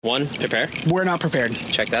1, prepare. We're not prepared.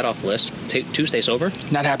 Check that off the list. 2, stay sober.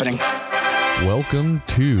 Not happening. Welcome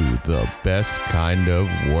to the best kind of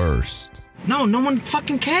worst. No one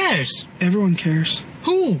fucking cares. Everyone cares.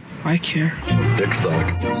 Who? I care. Dick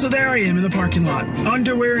suck. So there I am in the parking lot,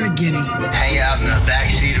 underwear and a guinea. Hang out in the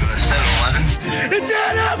backseat of a 7-Eleven. It's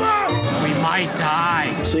animal! We might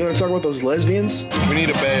die. So you want to talk about those lesbians? We need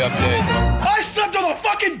a Bay update. I slept on the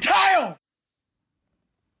fucking tile!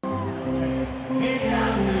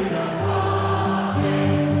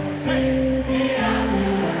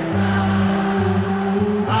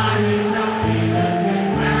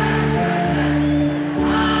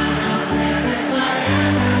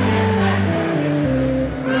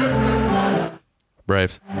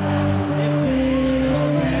 Braves.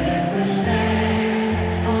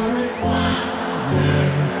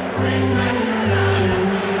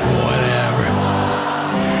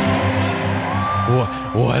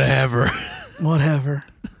 Whatever.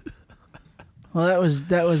 Well, that was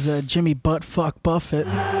Jimmy Buttfuck Buffett.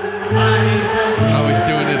 Oh, he's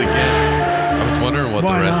doing it again. I was wondering what the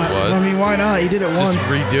rest was. I mean, why not? He did it once. Just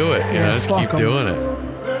redo it. Yeah, Just keep doing it.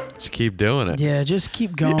 Just keep doing it. Yeah, just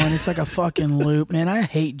keep going. It's like a fucking loop. Man, I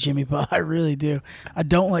hate Jimmy Buffett. I really do. I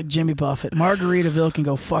don't like Jimmy Buffett. Margaritaville can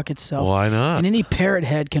go fuck itself. Why not? And any parrot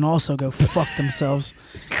head can also go fuck themselves.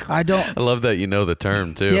 I love that you know the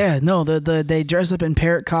term, too. Yeah, no, they dress up in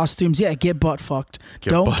parrot costumes. Yeah, get butt fucked.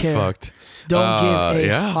 Don't butt care. Fucked. Don't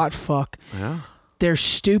give a hot fuck. Yeah. They're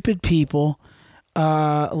stupid people.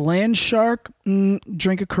 Land shark,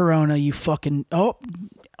 drink a Corona, you fucking... Oh,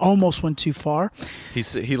 almost went too far.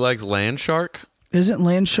 He likes land shark? Isn't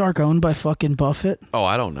land shark owned by fucking Buffett? Oh,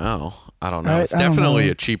 I don't know. It's definitely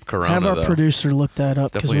a cheap Corona, Have our though. Producer look that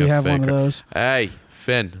up because we have one of those. Hey,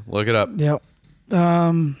 Finn, look it up. Yep.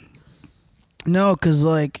 No, because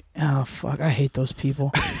oh fuck, I hate those people.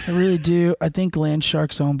 I really do. I think land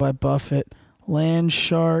shark's owned by Buffett. Land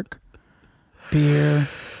shark beer.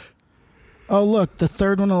 Oh look, the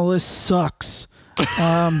third one on the list sucks.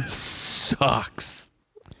 Sucks.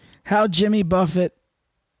 How Jimmy Buffett?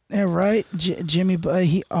 Yeah, right. Jimmy.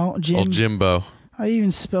 Jim. Old Jimbo. I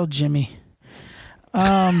even spelled Jimmy.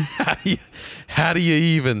 How do you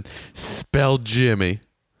even spell Jimmy?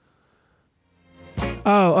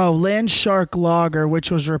 Oh, Land Shark Lager, which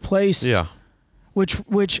was replaced. Yeah.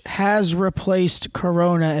 Which has replaced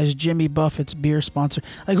Corona as Jimmy Buffett's beer sponsor.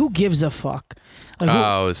 Like, who gives a fuck?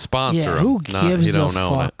 Sponsor. Yeah, who gives a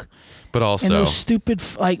fuck? But also, and those stupid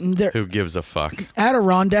who gives a fuck?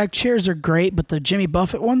 Adirondack chairs are great, but the Jimmy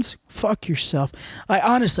Buffett ones, fuck yourself.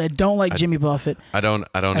 I don't like Jimmy Buffett. I don't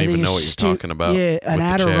even know what you're talking about. Yeah, an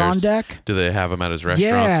Adirondack. Do they have them at his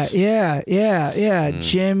restaurants? Yeah.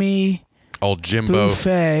 Jimmy. Old Jimbo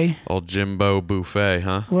Buffet. Old Jimbo Buffet,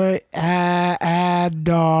 huh? What?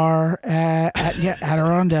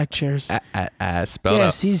 Adirondack chairs. Spell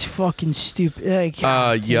Yes, he's fucking stupid.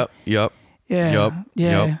 Yep. Yeah.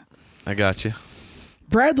 I got you.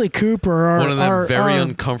 Bradley Cooper one of them very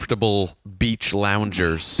uncomfortable beach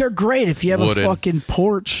loungers. They're great if you have a fucking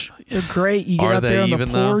porch. They're great. You get out there on the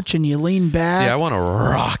porch and you lean back. See, I want a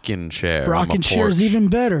rocking chair. Rocking chair is even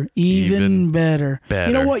better. Even better.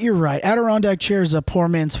 You know what? You're right. Adirondack chair is a poor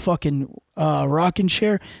man's fucking rocking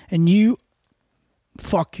chair, and you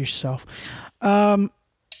fuck yourself.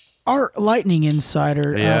 Our Lightning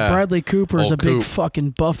Insider, Bradley Cooper, is a big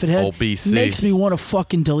fucking Buffett head. Old BC. Makes me want to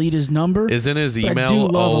fucking delete his number. Isn't his email I do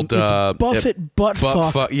love old? Him. It's Buffett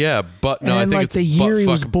Buttfuck. Yeah, no, I think it's the year he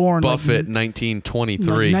was born. Buffett,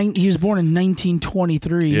 1923. He was born in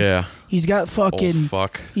 1923. Yeah. He's got fucking.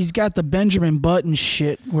 He's got the Benjamin Button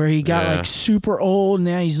shit where he got super old.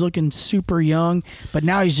 Now he's looking super young, but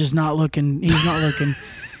now he's just not looking. He's not looking.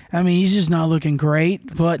 I mean, he's just not looking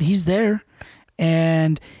great, but he's there.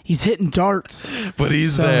 And he's hitting darts. But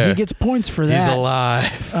he's there. He gets points for that. He's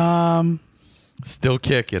alive. Still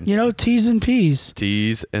kicking. You know, T's and P's.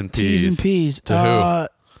 T's and P's. To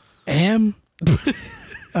who? Him.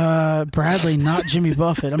 Bradley, not Jimmy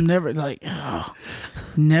Buffett. I'm never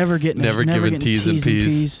never getting T's and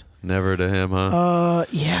P's. Never to him, huh?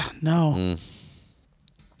 Yeah, no.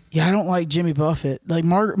 Yeah, I don't like Jimmy Buffett. Like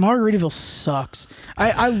Margaritaville sucks.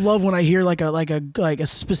 I love when I hear like a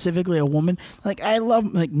specifically a woman. Like I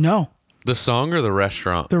love no. The song or the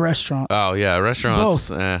restaurant? The restaurant. Oh yeah,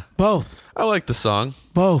 restaurants. Both. I like the song.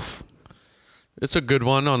 Both. It's a good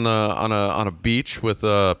one on a beach with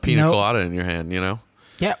a pina colada in your hand. You know.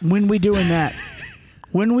 Yeah. When we doing that?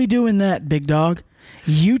 When we doing that, big dog?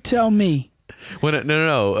 You tell me.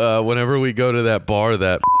 Whenever we go to that bar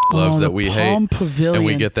that loves that we hate, Pavilion. and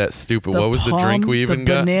we get that stupid. What was the drink we even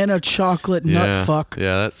got? Banana chocolate nut fuck.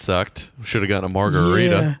 Yeah, that sucked. Should have gotten a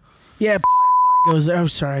margarita. Yeah. goes there. Oh,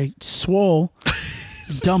 sorry. Swole.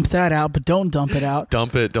 Dump that out, but don't dump it out.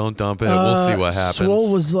 Dump it, don't dump it. We'll see what happens.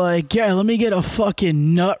 Swole was like, yeah, let me get a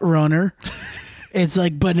fucking nut runner. It's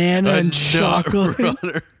like banana and chocolate.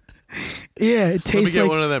 Runner. Yeah, it tastes let me get like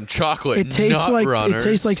one of them chocolate it tastes nut like runners. It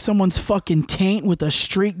tastes like someone's fucking taint with a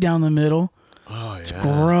streak down the middle. Oh, it's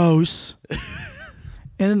gross.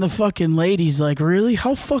 And then the fucking lady's like, really?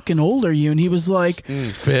 How fucking old are you? And he was like,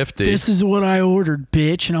 50. This is what I ordered,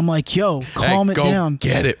 bitch. And I'm like, yo, calm it down.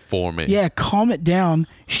 Get it for me. Yeah, calm it down.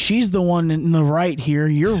 She's the one in the right here.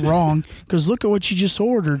 You're wrong. Because look at what you just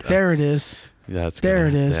ordered. There it is. There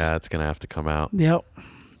it is. Yeah, it's going to have to come out. Yep.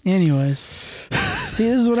 Anyways. See,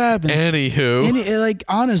 this is what happens. Anywho. Like,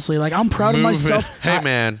 honestly, like, I'm proud of myself. Hey,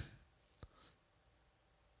 man.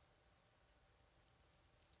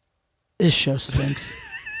 This show stinks.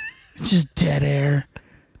 Just dead air.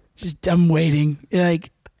 I'm waiting.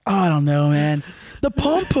 Like, I don't know, man. The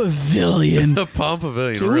Palm Pavilion. The Palm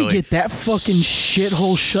Pavilion. Can really we get that fucking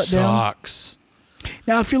shithole shut down? Sucks.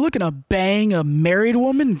 Now, if you're looking to bang a married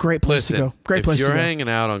woman, great place to go. Great place to go. If you're hanging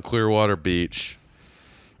out on Clearwater Beach.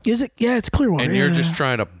 Is it? Yeah, it's Clearwater. And you're just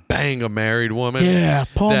trying to bang a married woman. Yeah,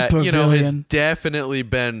 Palm Pavilion. Has definitely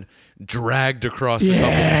been dragged across a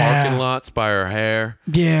couple parking lots by her hair.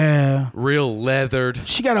 Yeah. Real leathered.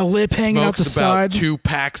 She got a lip hanging out the side. Smokes about 2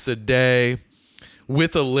 packs a day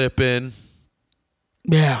with a lip in.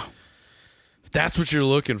 Yeah. If that's what you're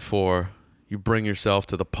looking for, you bring yourself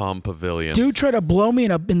to the Palm Pavilion. Dude tried to blow me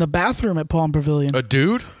in the bathroom at Palm Pavilion. A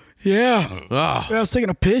dude? Yeah. Oh. I was taking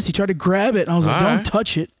a piss. He tried to grab it, and I was like, don't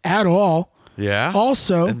touch it at all. Yeah?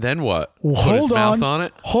 Also. And then what? Put his mouth on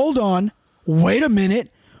it? Hold on. Wait a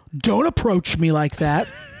minute. Don't approach me like that.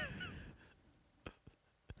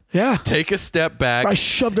 Yeah. Take a step back. I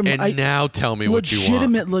shoved him. And now tell me what you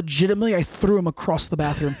want. Legitimately, I threw him across the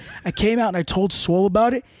bathroom. I came out and I told Swole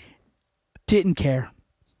about it. Didn't care.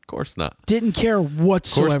 Of course not. Didn't care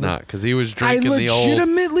whatsoever. Of course not, because he was drinking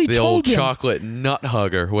the old chocolate nut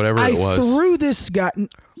hugger, whatever it was. I threw this guy.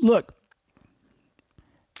 Look,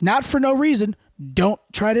 not for no reason. Don't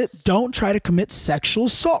try to commit sexual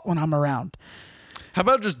assault when I'm around. How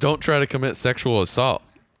about just don't try to commit sexual assault?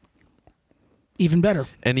 Even better.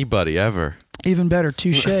 Anybody ever. Even better.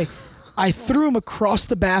 Touche. I threw him across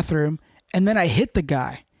the bathroom, and then I hit the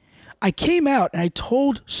guy. I came out, and I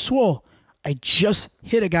told Swole, I just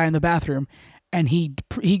hit a guy in the bathroom, and he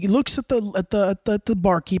looks at the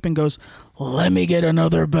barkeep and goes, "Let me get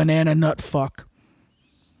another banana nut fuck."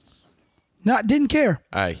 Didn't care.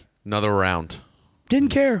 Aye, another round. Didn't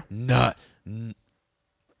care.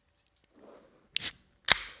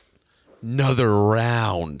 Another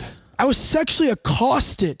round. I was sexually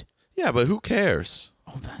accosted. Yeah, but who cares?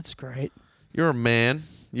 Oh, that's great. You're a man.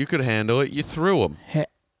 You could handle it. You threw him.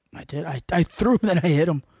 I did. I threw him, then I hit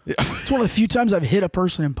him. It's one of the few times I've hit a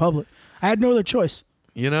person in public. I had no other choice.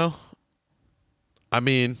 You know? I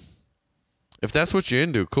mean, if that's what you're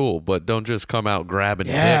into, cool. But don't just come out grabbing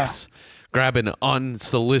dicks. Grabbing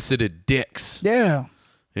unsolicited dicks. Yeah.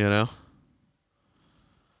 You know?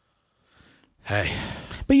 Hey.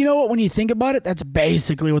 But you know what? When you think about it, that's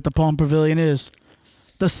basically what the Palm Pavilion is.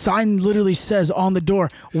 The sign literally says on the door,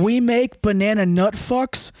 we make banana nut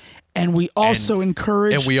fucks, and we also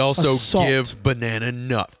encourage And we also assault. give banana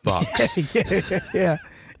nut fucks.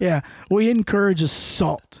 Yeah. We encourage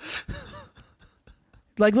assault.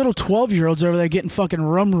 Like little 12-year-olds over there getting fucking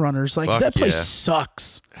rum runners. Like, that place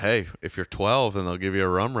sucks. Hey, if you're 12 and they'll give you a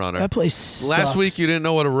rum runner. That place sucks. Last week you didn't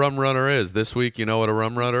know what a rum runner is. This week you know what a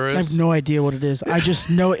rum runner is? I have no idea what it is. I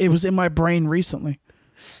just know it was in my brain recently.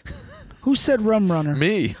 Who said rum runner?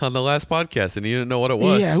 Me on the last podcast, and you didn't know what it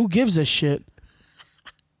was. Yeah, who gives a shit?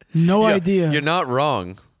 No idea. You're not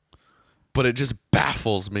wrong, but it just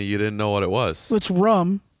baffles me you didn't know what it was. It's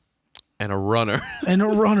rum. And a runner. And a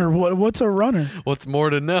runner. What's a runner? What's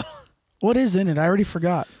more to know? What is in it? I already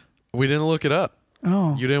forgot. We didn't look it up.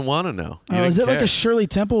 Oh. You didn't want to know. Is it like a Shirley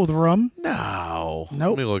Temple with rum? No. Nope.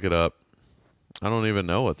 Let me look it up. I don't even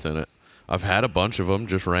know what's in it. I've had a bunch of them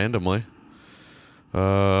just randomly.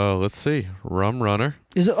 Let's see. Rum runner.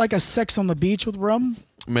 Is it like a sex on the beach with rum?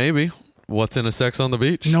 Maybe. What's in a sex on the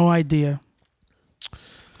beach? No idea.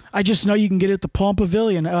 I just know you can get it at the Palm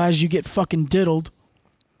Pavilion as you get fucking diddled.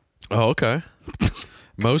 Oh, okay.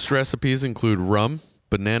 Most recipes include rum,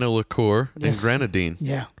 banana liqueur, and grenadine.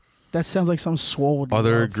 Yeah. That sounds like some swole would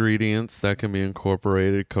Other love. ingredients that can be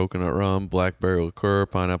incorporated: coconut rum, blackberry liqueur,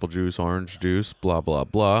 pineapple juice, orange juice, blah, blah,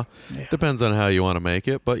 blah. Yeah. Depends on how you want to make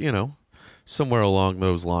it, but, you know, somewhere along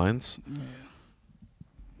those lines. Yeah.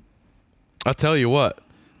 I'll tell you what.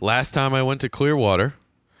 Last time I went to Clearwater,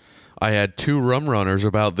 I had 2 rum runners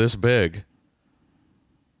about this big.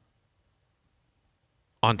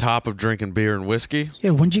 On top of drinking beer and whiskey.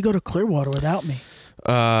 Yeah, when'd you go to Clearwater without me?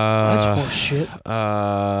 That's horse shit.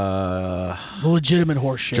 Legitimate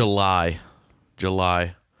horse shit. July.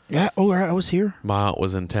 Yeah. Oh, I was here. My aunt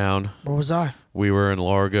was in town. Where was I? We were in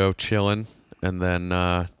Largo chilling, and then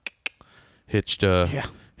hitched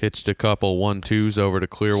a couple 1-2s over to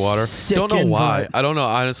Clearwater. Sick don't know invite. why. I don't know.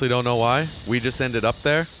 Honestly, don't know why. We just ended up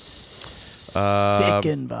there. Sick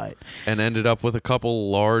invite. And ended up with a couple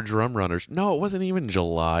large rum runners. No, it wasn't even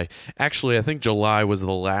July. Actually, I think July was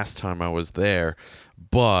the last time I was there.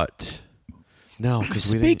 But no,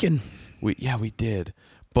 because we did.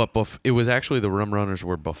 But it was actually the rum runners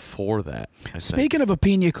were before that. Speaking of a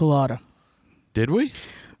pina colada. Did we?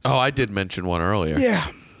 Oh, I did mention one earlier. Yeah.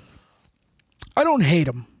 I don't hate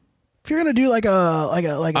them. If you're gonna do like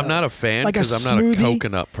I'm not a fan because I'm not a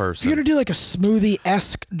coconut person. If you're gonna do like a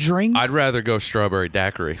smoothie-esque drink, I'd rather go strawberry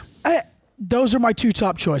daiquiri. Those are my two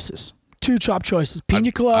top choices.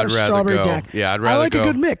 Pina colada, strawberry daiquiri. Yeah, I'd rather I like go, a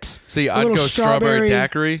good mix. See, I'd go strawberry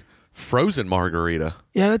daiquiri, frozen margarita.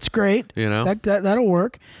 Yeah, that's great. You know? That'll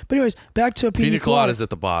work. But anyways, back to a pina colada. Colada's at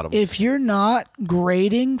the bottom. If you're not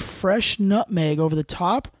grating fresh nutmeg over the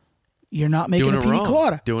top, you're not making a pina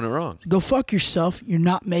colada. Doing it wrong. Go fuck yourself. You're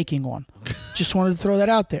not making one. Just wanted to throw that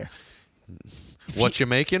out there. What you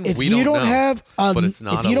making? If we you don't don't know, have but it's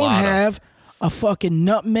not if you a don't lot have a fucking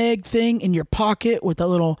nutmeg thing in your pocket with a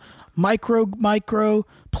little micro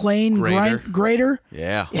plain grater.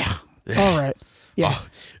 Yeah. All right. Yeah. Oh,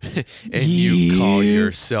 and you call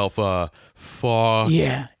yourself a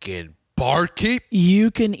fucking barkeep?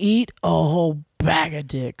 You can eat a whole bag of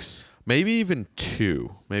dicks. Maybe even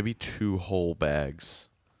two. Maybe 2 whole bags.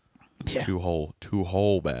 Yeah. Two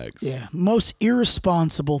whole bags. Yeah. Most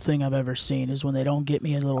irresponsible thing I've ever seen is when they don't get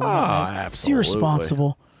me a little nutmeg. Absolutely.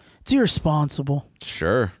 It's irresponsible.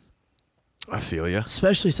 Sure. I feel you.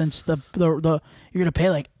 Especially since the you're gonna pay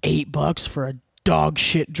like $8 for a dog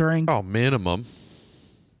shit drink. Oh, minimum.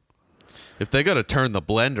 If they got to turn the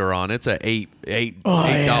blender on, it's a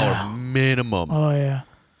 $8 minimum. Oh yeah.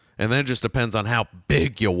 And then it just depends on how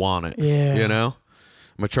big you want it. Yeah. You know?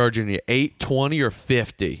 Am I charging you $8, $20, or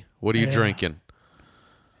 $50? What are you drinking?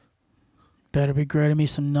 Better be grating me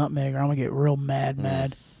some nutmeg or I'm gonna get real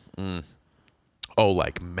mad. Oh,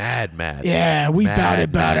 like mad. Yeah, we bout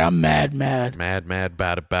it. I'm mad. Mad,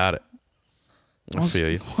 about it. I feel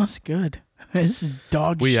you. What's good? This is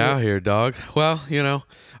dog shit. We out here, dog. Well, you know,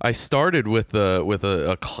 I started with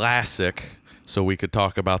a classic so we could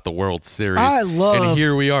talk about the World Series. And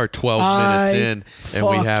here we are 12 minutes in and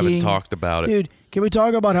we haven't talked about it. Dude, can we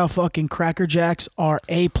talk about how fucking Cracker Jacks are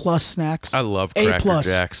A+ snacks? I love Cracker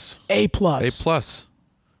Jacks. A+.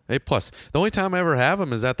 The only time I ever have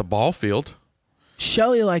them is at the ball field.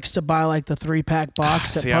 Shelly likes to buy like the 3-pack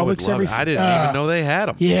box at Publix every. I didn't even know they had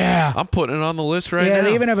them. Yeah, I'm putting it on the list right now. Yeah,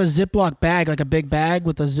 they even have a Ziploc bag, like a big bag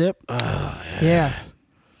with a zip. Yeah.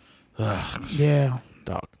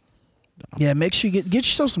 Dog. Yeah, make sure you get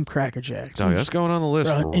yourself some Cracker Jacks. Dog, that's going on the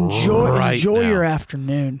list. Enjoy your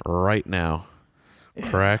afternoon right now.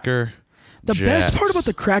 Cracker. The best part about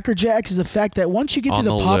the Cracker Jacks is the fact that once you get to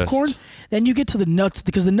the popcorn, then you get to the nuts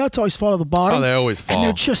because the nuts always fall at the bottom. Oh, they always fall. And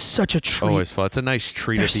they're just such a treat. Always fall. It's a nice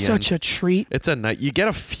treat at the end. They're such a treat. It's a nice. You get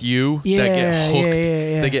a few that get hooked.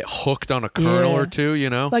 Yeah. They get hooked on a kernel or two, you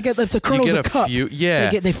know? Like if the kernel's a cup.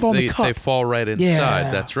 They fall in the cup. They fall right inside. Yeah.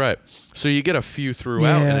 That's right. So you get a few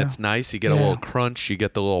throughout, and it's nice. You get a little crunch. You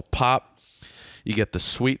get the little pop. You get the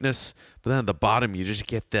sweetness. But then at the bottom, you just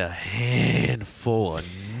get the handful of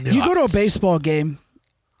nuts. You go to a baseball game,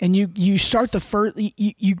 and you start the first.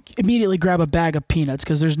 You immediately grab a bag of peanuts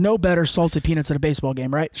because there's no better salted peanuts at a baseball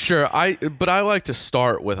game, right? Sure, but I like to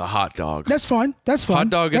start with a hot dog. That's fine. Hot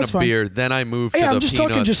dog and a beer. Then I move to the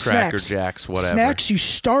peanuts, Cracker Jacks, whatever. Snacks. You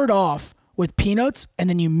start off with peanuts, and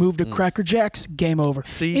then you move to Cracker Jacks. Game over.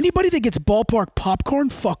 See, anybody that gets ballpark popcorn,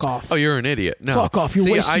 fuck off. Oh, you're an idiot. No, fuck off. You're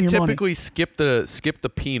wasting your money. I typically skip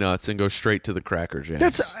the peanuts and go straight to the Cracker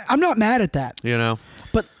Jacks. I'm not mad at that. You know,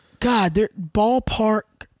 but God, they're ballpark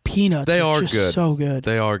peanuts. They are just good. So good.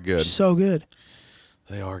 They are good. So good.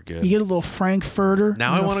 They are good. You get a little Frankfurter.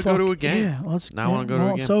 Now I want to go to a game. Yeah, I want to go to a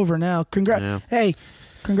game. It's over now. Hey,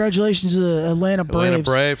 congratulations to the Atlanta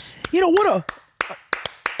Braves. You know what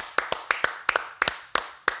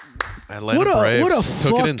Braves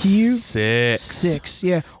took it in 6. 6,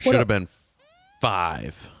 yeah. Should have been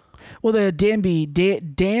 5. Well, the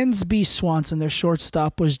Dansby Swanson, their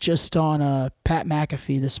shortstop, was just on Pat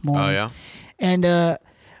McAfee this morning. Oh, yeah? And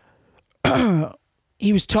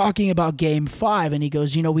he was talking about Game 5, and he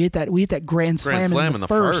goes, you know, we hit that grand slam in the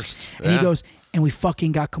first. Yeah. And he goes, and we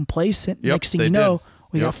fucking got complacent. Yep, Next thing you know,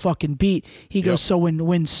 We got fucking beat. He goes, so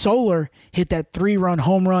when Soler hit that 3-run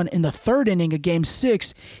home run in the third inning of Game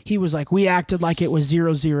 6, he was like, we acted like it was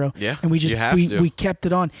 0-0. Yeah, and we just we kept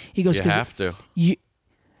it on. He goes, you have to.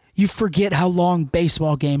 You forget how long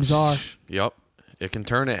baseball games are. Yep, it can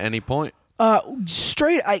turn at any point.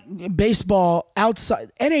 Baseball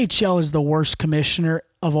outside NHL is the worst commissioner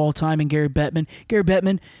of all time, and Gary Bettman. Gary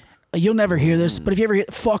Bettman, you'll never hear this, but if you ever hear,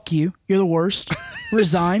 fuck you, you're the worst.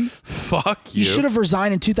 Resign. Fuck you. You should have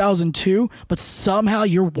resigned in 2002, but somehow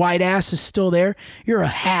your white ass is still there. You're a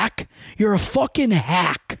hack. You're a fucking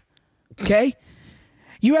hack. Okay?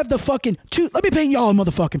 You have the fucking let me paint y'all a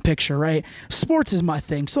motherfucking picture, right? Sports is my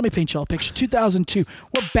thing, so let me paint y'all a picture. 2002,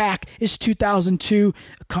 we're back. It's 2002.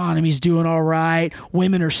 Economy's doing all right.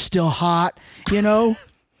 Women are still hot, you know?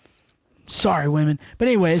 Sorry, women. But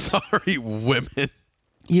anyways. Sorry, women.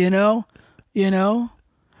 You know?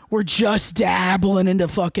 We're just dabbling into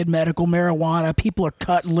fucking medical marijuana. People are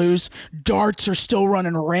cutting loose. Darts are still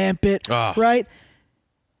running rampant, right?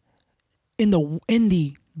 In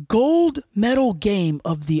the gold medal game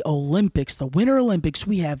of the Olympics, the Winter Olympics,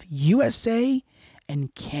 we have USA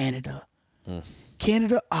and Canada.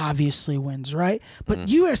 Canada obviously wins, right? But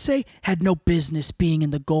USA had no business being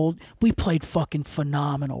in the gold. We played fucking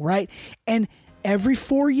phenomenal, right? And every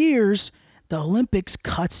 4 years, the Olympics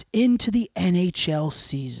cuts into the NHL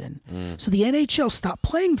season. So the NHL stopped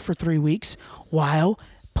playing for 3 weeks while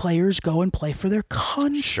players go and play for their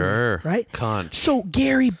country. Sure. Right? Conch. So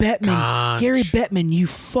Gary Bettman, you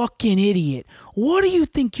fucking idiot. What do you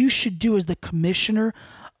think you should do as the commissioner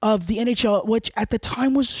of the NHL, which at the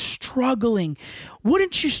time was struggling?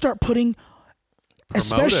 Wouldn't you start putting,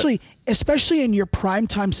 especially in your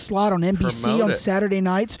primetime slot on NBC on Saturday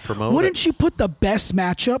nights, wouldn't you put the best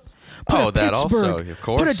matchup? Put a that Pittsburgh, also, of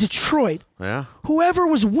course. put a Detroit. Yeah. Whoever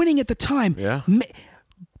was winning at the time. Yeah.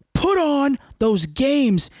 Put on those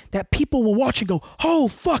games that people will watch and go, oh,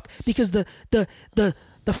 fuck, because the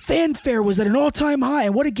fanfare was at an all-time high.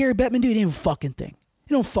 And what did Gary Bettman do? He didn't do a fucking thing.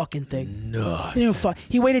 He didn't fucking thing. Nothing.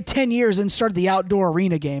 He waited 10 years and started the outdoor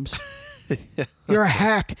arena games. You're a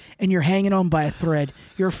hack, and you're hanging on by a thread.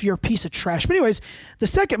 You're a piece of trash. But anyways, the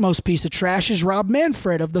second most piece of trash is Rob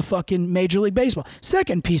Manfred of the fucking Major League Baseball.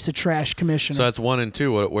 Second piece of trash commissioner. So that's 1 and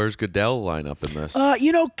 2. Where's Goodell line up in this?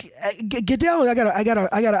 Goodell.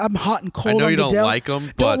 I'm hot and cold. I know on you Goodell. don't like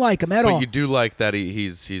him. Don't like him at all. But you do like that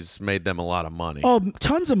he's made them a lot of money. Oh,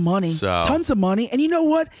 tons of money. Tons of money. And you know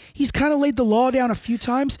what? He's kind of laid the law down a few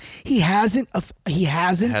times. He hasn't a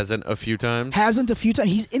few times.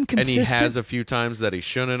 He's inconsistent. And he has a few times that he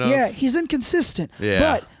shouldn't have. Yeah, he's inconsistent.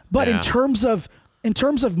 Yeah. But in terms of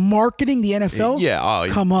marketing the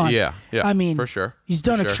NFL, come on. Yeah, I mean, for sure. He's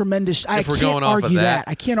done a tremendous. I can't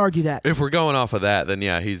argue that. If we're going off of that, then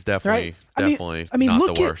yeah, he's definitely not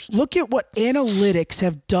the worst. Look at what analytics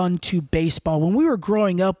have done to baseball. When we were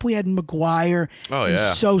growing up, we had McGuire and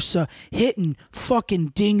Sosa hitting fucking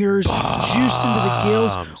dingers, juice into the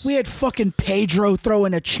gills. We had fucking Pedro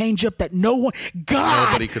throwing a changeup that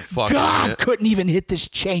nobody could fucking hit. Couldn't even hit this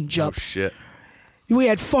changeup. Oh shit. We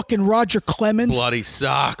had fucking Roger Clemens. Bloody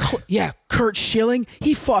sock. Kurt Schilling.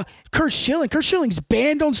 He fought Kurt Schilling. Kurt Schilling's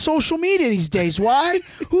banned on social media these days. Why?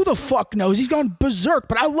 Who the fuck knows? He's gone berserk,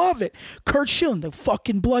 but I love it. Kurt Schilling, the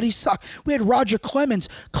fucking bloody sock. We had Roger Clemens.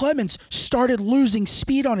 Clemens started losing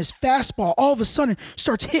speed on his fastball. All of a sudden,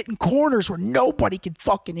 starts hitting corners where nobody can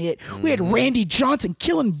fucking hit. We had Randy Johnson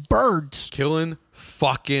killing birds. Killing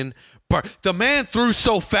fucking bird. The man threw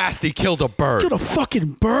so fast he killed a bird. Killed a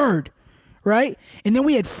fucking bird. Right? And then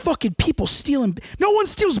we had fucking people stealing. No one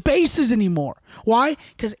steals bases anymore. Why?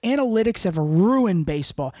 Because analytics have ruined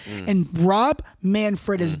baseball. And Rob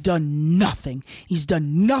Manfred has done nothing. He's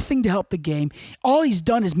done nothing to help the game. All he's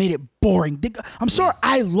done is made it boring. I'm sorry,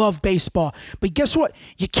 I love baseball. But guess what?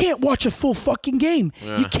 You can't watch a full fucking game.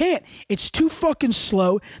 You can't. It's too fucking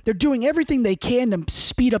slow. They're doing everything they can to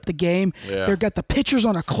speed up the game. They've got the pitchers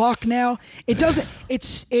on a clock now. It doesn't.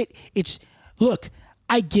 Look,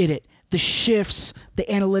 I get it. The shifts, the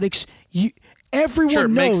analytics, everyone knows. Sure, it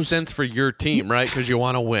makes sense for your team, right? Because you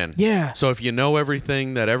want to win. Yeah. So if you know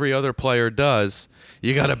everything that every other player does,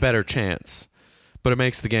 you got a better chance. But it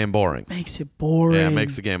makes the game boring. Makes it boring. Yeah, it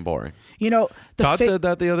makes the game boring. You know, Todd said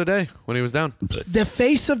that the other day when he was down. The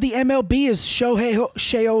face of the MLB is Shohei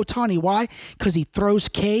Ohtani. Why? Because he throws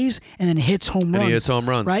Ks and then hits home runs. And he hits home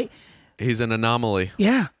runs. Right? He's an anomaly.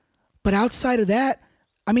 Yeah. But outside of that,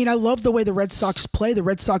 I mean, I love the way the Red Sox play. The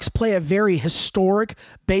Red Sox play a very historic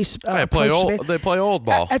base. They play old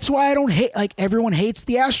ball. That's why I don't hate. Like everyone hates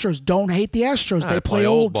the Astros. Don't hate the Astros. They play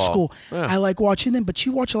old school. Yeah. I like watching them. But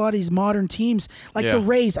you watch a lot of these modern teams, like the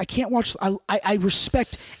Rays. I can't watch. I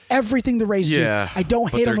respect everything the Rays do. I don't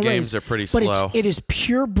hate on the Rays. Their games are pretty slow. But it is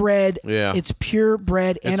purebred. Yeah. It's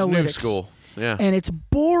purebred analytics. It's new school. Yeah. And it's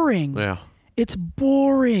boring. Yeah. It's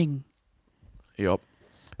boring. Yep.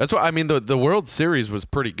 That's what I mean. The World Series was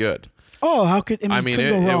pretty good. Oh, how could it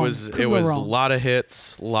was a lot of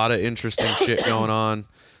hits, a lot of interesting shit going on.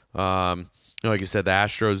 Like you said, the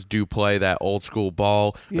Astros do play that old school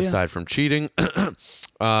ball aside from cheating.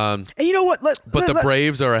 And you know what? The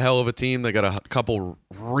Braves are a hell of a team. They got a couple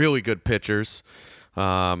really good pitchers,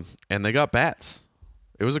 and they got bats.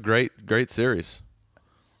 It was a great series.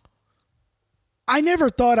 I never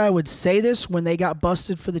thought I would say this when they got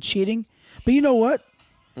busted for the cheating, but you know what?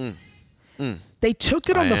 They took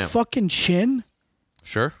it on the fucking chin.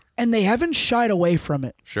 Sure. And they haven't shied away from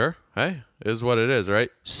it. Sure. Hey, it is what it is, right?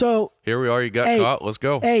 So here we are. You got caught. Let's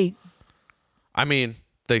go. Hey. I mean,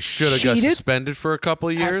 they should have got suspended for a couple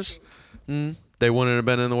of years. They wouldn't have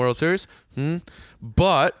been in the World Series.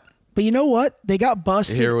 But you know what? They got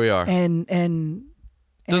busted. Here we are. And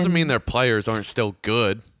doesn't mean their players aren't still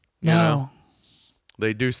good. No. You know?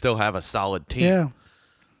 They do still have a solid team. Yeah.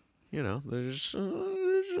 You know, they're just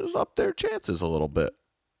up their chances a little bit.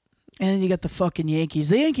 And then you got the fucking Yankees.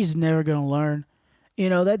 The Yankees never going to learn. You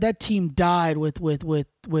know, that team died with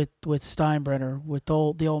Steinbrenner, with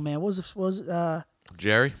the old man. Was it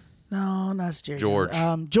Jerry? No, not Jerry. George.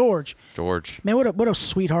 George. Man, what a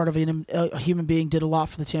sweetheart of a human being. Did a lot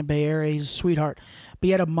for the Tampa Bay area. He's a sweetheart. But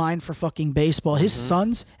he had a mind for fucking baseball. His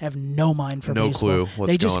sons have no mind for baseball. No clue what's going on.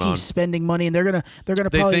 They just keep spending money, and they're gonna probably.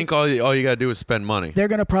 They think all you gotta do is spend money. They're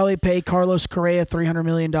gonna probably pay Carlos Correa $300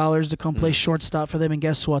 million to come play shortstop for them, and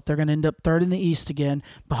guess what? They're gonna end up third in the East again,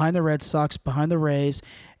 behind the Red Sox, behind the Rays,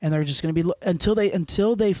 and they're just gonna be until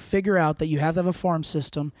they figure out that you have to have a farm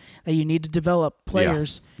system, that you need to develop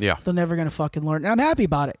players. Yeah. They're never gonna fucking learn, and I'm happy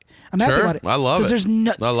about it. I'm happy about it. I love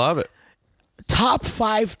it. I love it. Top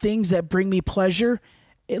 5 things that bring me pleasure.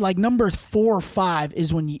 Like number 4 or 5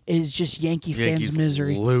 is just Yankee fans'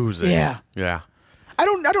 misery. Losing. Yeah. I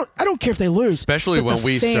don't care if they lose. Especially when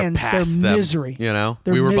we surpass them. Misery. You know,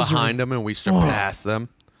 we were behind them and we surpassed them.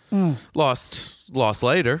 Lost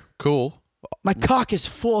later. Cool. My cock is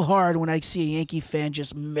full hard when I see a Yankee fan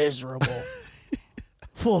just miserable.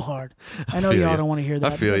 Full hard. I know y'all don't want to hear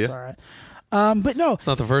that. I feel you. That's all right. But no, it's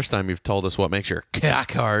not the first time you've told us what makes your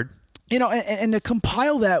cock hard. You know, and to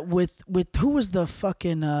compile that with who was the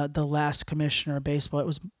fucking the last commissioner of baseball? It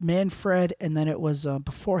was Manfred, and then it was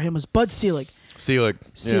before him was Bud Selig. Selig.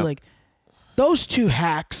 Yeah. Those two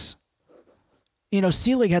hacks. You know,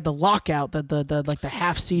 Selig had the lockout, the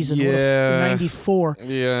half season. In '94.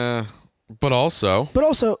 Yeah, but also,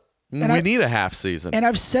 we need a half season. And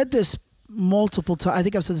I've said this multiple times. I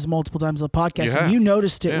think I've said this multiple times on the podcast. And you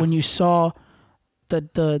noticed it when you saw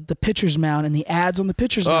the pitcher's mound and the ads on the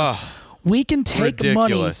pitcher's mound. We can take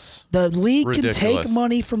money. The league can take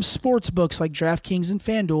money from sports books like DraftKings and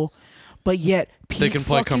FanDuel, but yet they can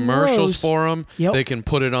play commercials for them. Yep. They can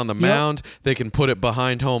put it on the mound. They can put it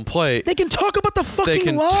behind home plate. They can talk about the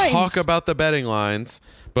fucking lines. They can talk about the betting lines,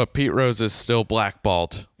 but Pete Rose is still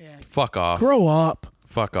blackballed. Yeah. Fuck off. Grow up.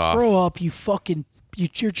 Fuck off. Grow up,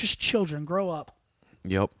 you're just children. Grow up.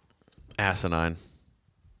 Yep. Asinine.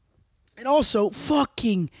 And also,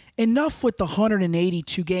 fucking enough with the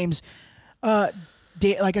 182 games. Like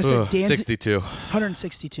I said, 62.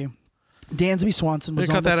 162. Dansby Swanson was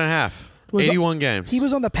they cut that in half. 81 games. He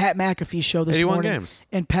was on the Pat McAfee show this 81 morning. 81 games.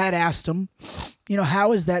 And Pat asked him, you know,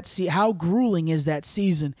 how grueling is that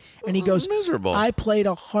season? And he goes, miserable. I played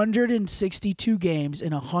 162 games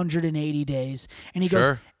in 180 days. And he goes,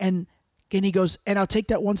 and he goes, and I'll take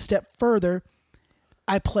that one step further.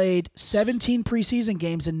 I played 17 preseason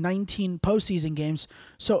games and 19 postseason games.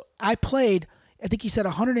 So I played, I think he said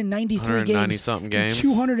 193 games. Something games.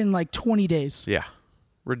 220 days. Yeah.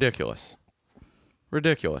 Ridiculous.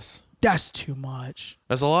 That's too much.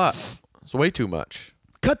 That's a lot. It's way too much.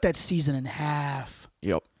 Cut that season in half.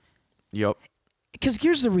 Yep. Because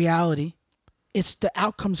here's the reality. The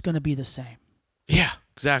outcome's going to be the same. Yeah,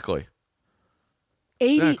 exactly.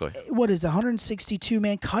 80, what is it, 162,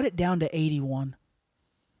 man? Cut it down to 81.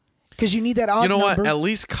 Because you need that odd number. You know what? At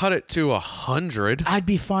least cut it to 100. I'd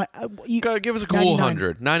be fine. You gotta give us a cool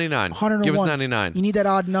 100. 99. 101. Give us 99. You need that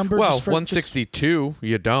odd number. Well, 162,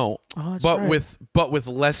 you don't. Oh, that's but right. with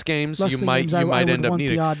less games, you might end up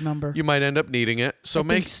needing the odd number. You might end up needing it. So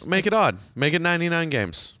make it odd. Make it 99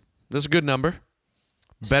 games. That's a good number.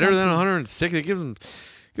 Better than 160.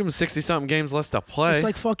 Give them 60-something games less to play. It's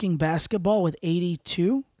like fucking basketball with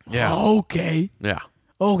 82. Yeah. Okay. Yeah.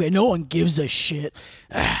 Okay, no one gives a shit.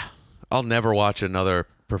 I'll never watch another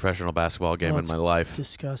professional basketball game in my life.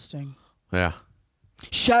 Disgusting. Yeah.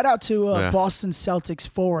 Shout out to Boston Celtics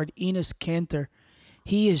forward Enes Kanter.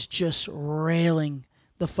 He is just railing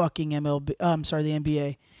the fucking the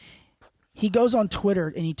NBA. He goes on Twitter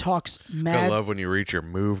and he talks mad. I love when you reach your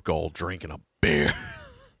move goal drinking a beer.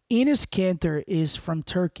 Enes Kanter is from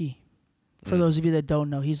Turkey. For those of you that don't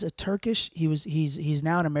know, he's a Turkish. He's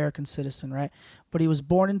now an American citizen, right? But he was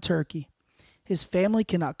born in Turkey. His family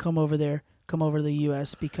cannot come over to the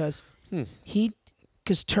U.S. because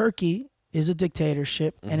Turkey is a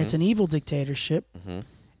dictatorship and it's an evil dictatorship. Mm-hmm.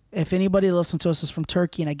 If anybody listening to us is from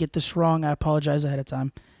Turkey and I get this wrong, I apologize ahead of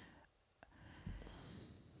time.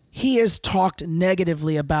 He has talked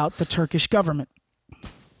negatively about the Turkish government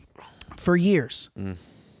for years.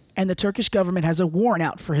 And the Turkish government has a warrant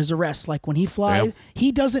out for his arrest. Like when he flies,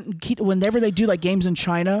 whenever they do like games in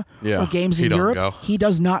China or games in Europe, he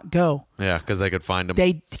does not go. Yeah, because they could find him.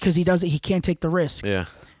 Because he can't take the risk. Yeah.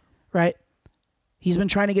 Right? He's been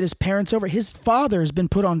trying to get his parents over. His father has been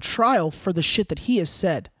put on trial for the shit that he has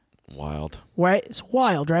said. Wild. Right? It's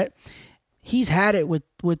wild, right? He's had it with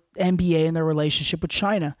NBA and their relationship with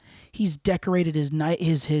China. He's decorated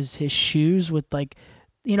his shoes with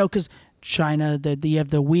because China, you have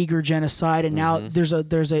the Uyghur genocide, and now there's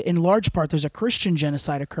a in large part there's a Christian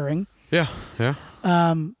genocide occurring. Yeah, yeah.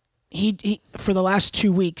 He for the last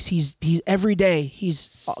 2 weeks he's every day he's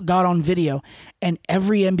got on video, and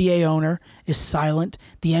every NBA owner is silent.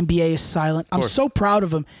 The NBA is silent. I'm so proud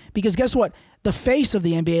of him because guess what? The face of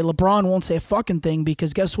the NBA, LeBron, won't say a fucking thing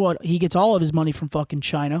because guess what? He gets all of his money from fucking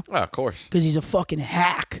China. Oh, of course. Because he's a fucking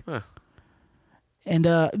hack. Huh. And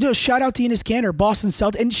shout out to Enes Kanter, Boston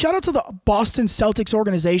Celtics, and shout out to the Boston Celtics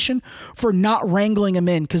organization for not wrangling him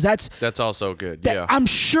in because that's also good. Yeah, I am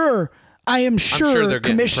sure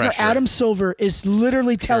Commissioner Adam Silver is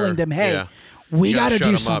literally telling them, "Hey, we got to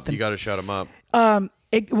do something. You got to shut him up."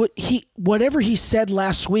 Whatever he said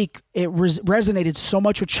last week, it resonated so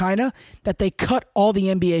much with China that they cut all the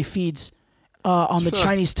NBA feeds on the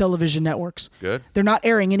Chinese television networks. Good. They're not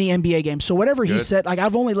airing any NBA games. So whatever he said,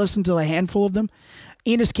 I've only listened to a handful of them.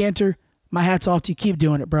 Enes Kanter, my hat's off to you. Keep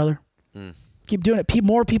doing it, brother. Keep doing it.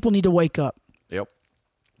 More people need to wake up. Yep.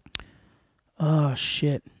 Oh,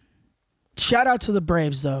 shit. Shout out to the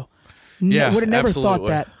Braves, though. Yeah, would have never absolutely. thought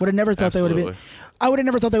that. Would have never thought they would have been. I would have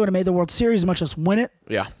never thought they would have made the World Series, much less win it.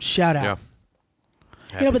 Yeah. Shout out.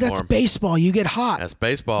 Yeah. But that's baseball. You get hot. That's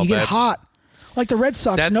baseball. You get hot. Like the Red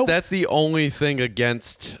Sox. That's the only thing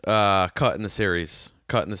against cutting the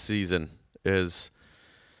season is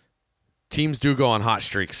teams do go on hot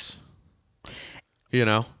streaks. You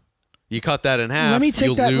know, you cut that in half,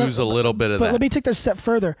 you lose a little bit of that. But let me take that a step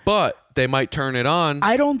further. But they might turn it on.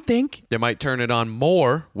 I don't think they might turn it on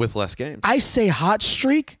more with less games. I say hot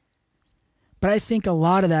streak, but I think a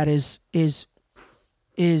lot of that is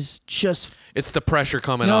just it's the pressure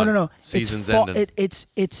coming on. No. Season's ending.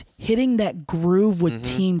 It's hitting that groove with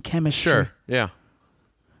team chemistry. Sure. Yeah.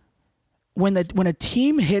 When a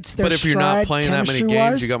team hits their stride, but if you're not playing that many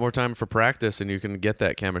games, you got more time for practice, and you can get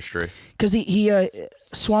that chemistry. Because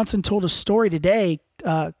Swanson told a story today.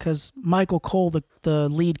 Because Michael Cole, the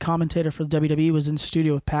lead commentator for the WWE, was in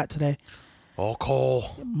studio with Pat today. Oh, Cole.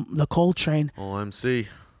 The Cole train. OMC.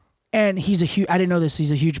 And I didn't know this,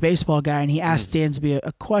 he's a huge baseball guy, and he asked Dansby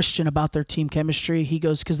a question about their team chemistry. He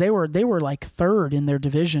goes, because they were like third in their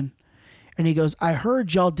division. And he goes, I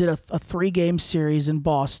heard y'all did a 3-game series in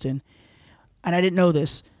Boston. And I didn't know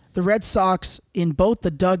this. The Red Sox, in both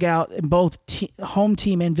the dugout, in both home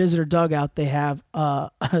team and visitor dugout, they have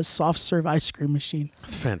a soft serve ice cream machine.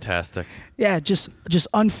 It's fantastic. Yeah, just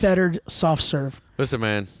unfettered soft serve. Listen,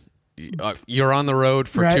 man, you're on the road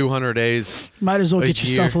for 200 days. Might as well get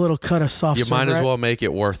yourself a little cut of soft serve. You might as well make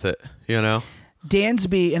it worth it, you know?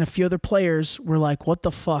 Dansby and a few other players were like, what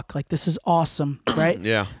the fuck? Like, this is awesome, right?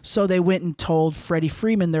 Yeah. So they went and told Freddie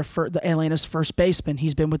Freeman, the Atlanta's first baseman.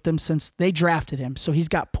 He's been with them since they drafted him, so he's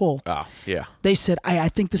got pull. Oh, yeah. They said, I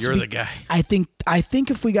think this You're the guy. I think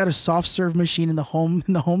if we got a soft serve machine in the home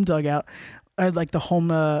dugout, like the home,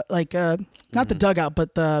 not the dugout,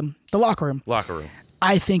 but the locker room. Locker room.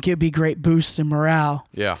 I think it'd be great boost in morale.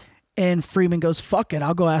 Yeah. And Freeman goes, fuck it,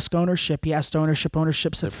 I'll go ask ownership. He asked ownership.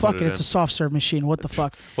 Ownership said, fuck it, it's a soft serve machine. What the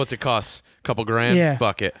fuck? What's it cost? Couple grand? Yeah.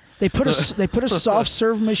 Fuck it. They put a soft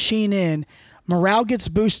serve machine in. Morale gets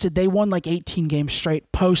boosted. They won like 18 games straight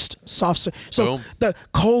post soft serve. So Boom. the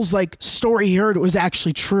Cole's like story he heard was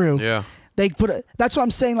actually true. Yeah. That's what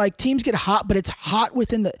I'm saying. Like teams get hot, but it's hot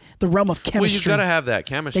within the realm of chemistry. Well, you got to have that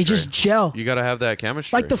chemistry. They just gel. You got to have that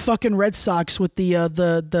chemistry. Like the fucking Red Sox with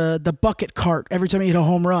the bucket cart every time you hit a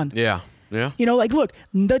home run. Yeah. Yeah. You know, like, look,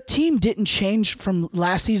 the team didn't change from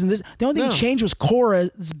last season. The only thing that changed was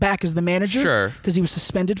Cora's back as the manager. Sure. Because he was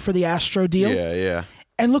suspended for the Astro deal. Yeah, yeah.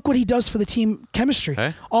 And look what he does for the team chemistry.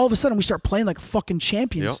 Hey. All of a sudden, we start playing like fucking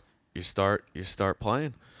champions. Yep. You start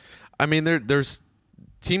playing. I mean, there's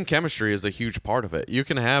team chemistry is a huge part of it. You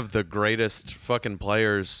can have the greatest fucking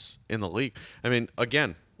players in the league. I mean,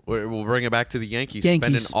 again, we'll bring it back to the Yankees.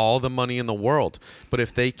 Spending all the money in the world. But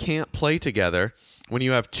if they can't play together, when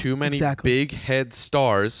you have too many big head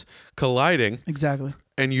stars colliding,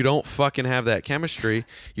 and you don't fucking have that chemistry,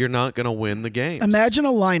 you're not going to win the games. Imagine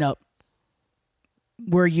a lineup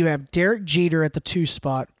where you have Derek Jeter at the 2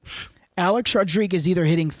 spot, Alex Rodriguez either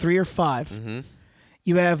hitting 3 or 5. Mm-hmm.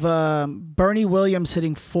 You have Bernie Williams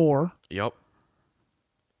hitting 4. Yep.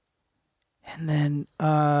 And then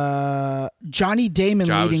Johnny Damon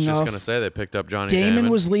leading off. I was just going to say they picked up Johnny Damon.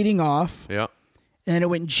 Damon was leading off. Yep. And then it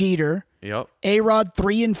went Jeter. Yep. A-Rod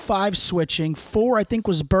 3 and 5 switching. 4 I think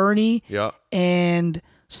was Bernie. Yep. And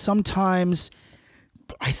sometimes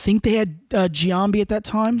I think they had Giambi at that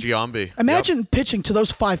time. Giambi. Imagine pitching to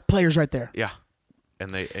those 5 players right there. Yeah.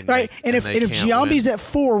 And if Giambi's at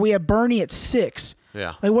 4, we have Bernie at 6.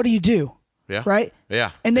 Yeah. Like what do you do? Yeah. Right?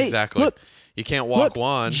 Yeah. And they exactly. Look, you can't walk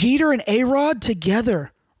one. Jeter and A-Rod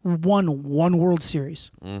together won 1 World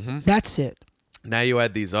Series. Mm-hmm. That's it. Now you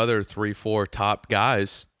had these other 3-4 top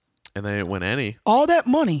guys, and they didn't win any. All that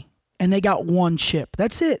money, and they got 1 chip.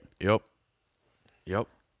 That's it. Yep.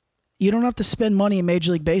 You don't have to spend money in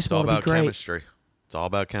Major League Baseball to be great. It's all about chemistry. It's all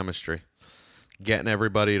about chemistry. Getting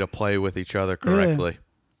everybody to play with each other correctly.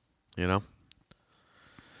 Yeah. You know?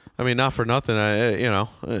 I mean, not for nothing.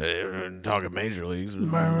 Talking major leagues,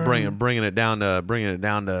 bringing it down to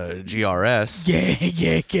GRS.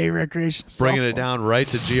 Gay recreation. Bringing it down right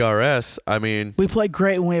to GRS. I mean, we play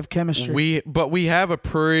great when we have chemistry. But we have a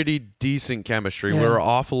pretty decent chemistry. Yeah. We were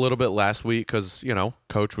off a little bit last week because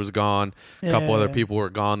coach was gone. A couple other people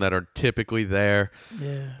were gone that are typically there.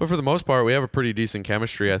 Yeah. But for the most part, we have a pretty decent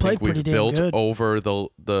chemistry. I think we've built over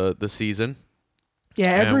the season.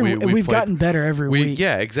 Yeah, we've gotten better every week.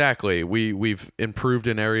 Yeah, exactly. We've improved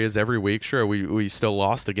in areas every week. Sure, we still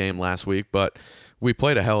lost the game last week, but we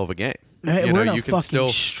played a hell of a game. We're in a fucking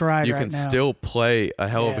stride you can still play a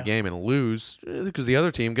hell of a game and lose because the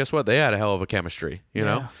other team, guess what? They had a hell of a chemistry. You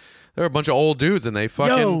know, they're a bunch of old dudes and they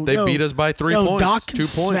beat us by 3 points, Doc 2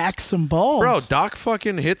 points. Smack some balls, bro. Doc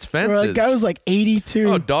fucking hits fences. That guy was like 82.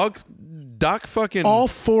 Oh, Doc fucking all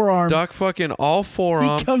forearm. Doc fucking all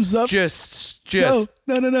forearm. He comes up. Just.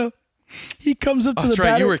 No. He comes up to the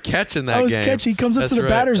batter. You were catching that game. I was catching. He comes up to the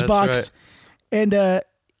batter's box, and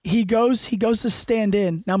he goes to stand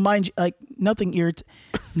in. Now, mind you, like nothing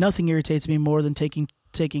irritates me more than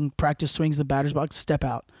taking practice swings in the batter's box to step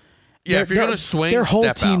out. Yeah, if you're gonna swing, their whole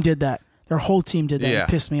step team out. did that. Their whole team did that. Yeah. It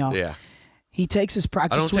pissed me off. Yeah. He takes his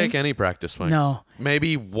practice swing. I don't take any practice swings. No.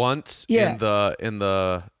 Maybe once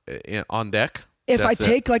on deck. If I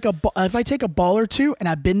take a ball or two and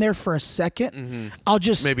I've been there for a second, I'll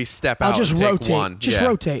just maybe step out. I'll just and rotate. Take one. Just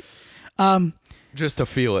rotate. Just to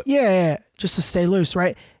feel it. Yeah, just to stay loose,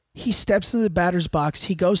 right? He steps into the batter's box.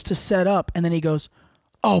 He goes to set up, and then he goes,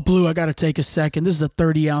 "Oh, Blue, I got to take a second. This is a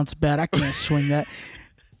 30-ounce bat. I can't swing that."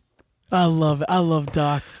 I love it. I love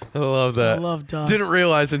Doc. I love that. I love Doc. Didn't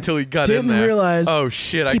realize until he got in there. Didn't realize. Oh,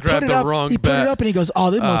 shit. I grabbed the wrong bat. He put it up and he goes,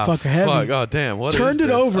 oh, this motherfucker heavy. Fuck. Oh, damn. What Turned is it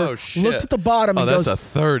this? over. Oh, shit. Looked at the bottom and goes, goes, that's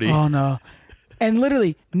a 30. Oh, no. And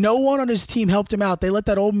literally, no one on his team helped him out. They let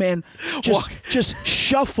that old man just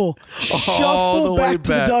shuffle back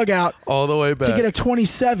to the dugout. All the way back. To get a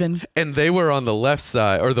 27. And they were on the left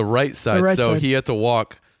side or the right side. So he had to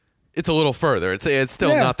walk. It's a little further. It's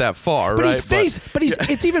still not that far, but right?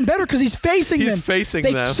 It's even better because he's facing them. He's facing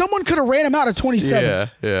them. Someone could have ran him out at 27.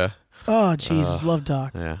 Yeah. Oh, Jesus. Love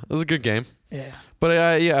Doc. Yeah. It was a good game. Yeah. But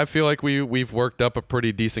I feel like we've worked up a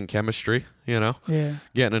pretty decent chemistry, Yeah.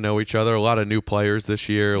 Getting to know each other. A lot of new players this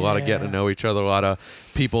year. A lot of getting to know each other. A lot of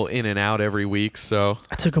people in and out every week. So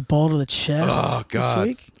I took a ball to the chest this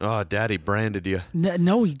week. Oh, Daddy branded you.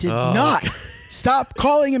 No, he did not. Stop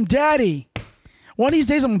calling him Daddy. One of these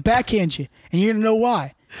days, I'm going to backhand you, and you're going to know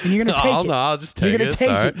why. And you're going to take it. No, I'll just take it. You're going to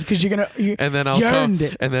take it because you're going to. And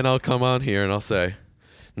then I'll come on here and I'll say,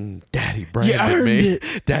 Daddy branded me.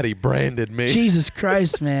 Daddy branded me. Jesus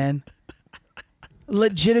Christ, man.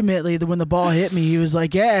 Legitimately, when the ball hit me, he was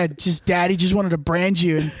like, yeah, Daddy just wanted to brand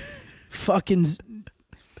you. And fucking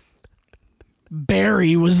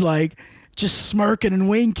Barry was like, just smirking and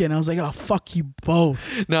winking. I was like, oh, fuck you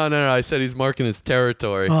both. No. I said he's marking his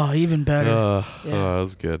territory. Oh, even better. Oh, that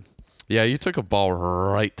was good. Yeah, you took a ball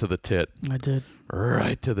right to the tit. I did.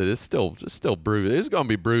 Right to the. It's still bruised. It's gonna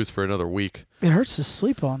be bruised for another week. It hurts to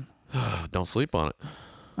sleep on. Don't sleep on it.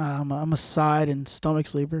 I'm a side and stomach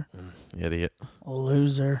sleeper. Idiot.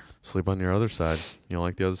 Loser. Sleep on your other side. You don't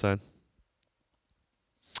like the other side?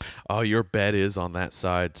 Oh, your bed is on that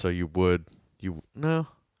side, so you would. No,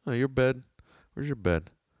 your bed. Where's your bed?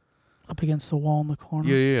 Up against the wall in the corner.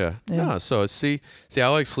 Yeah. No, so see, I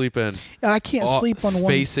like sleeping. I can't sleep on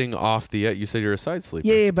one facing off the. You said you're a side sleeper.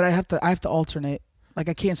 Yeah, but I have to alternate. Like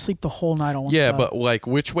I can't sleep the whole night on one side. Yeah, but like,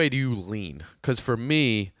 which way do you lean? Because for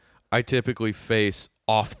me, I typically face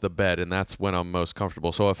off the bed, and that's when I'm most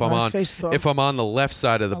comfortable. So if I'm on the left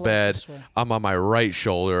side of the bed, I'm on my right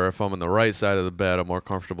shoulder. If I'm on the right side of the bed, I'm more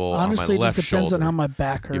comfortable Honestly, on my left shoulder. Honestly, it just depends on how my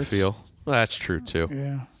back hurts. You feel? Well, that's true too.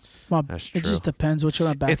 Yeah. That's true. It just depends which way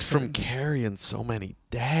my back It's from carrying so many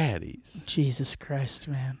daddies. Jesus Christ,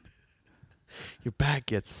 man. Your back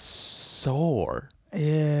gets sore.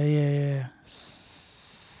 Yeah.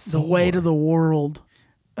 The weight of the world.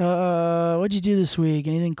 What'd you do this week?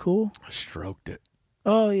 Anything cool? I stroked it.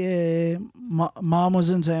 Oh, yeah. Mom was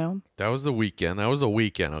in town. That was the weekend.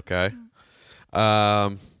 Okay?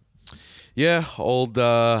 Yeah, old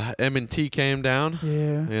M&T came down.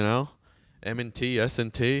 Yeah. You know? M&T,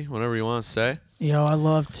 S&T, whatever you want to say. Yo, I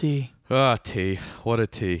love T. T. What a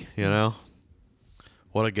T, you know?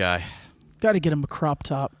 What a guy. Got to get him a crop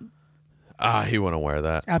top. He wouldn't wear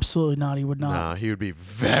that. Absolutely not. He would not. No, he would be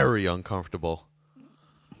very uncomfortable.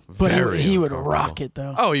 But he would rock it,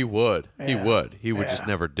 though. Oh, he would. Yeah. He would just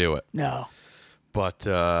never do it. No. But,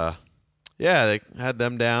 yeah, they had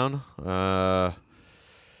them down. A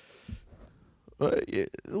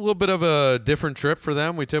little bit of a different trip for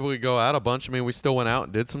them. We typically go out a bunch. I mean, we still went out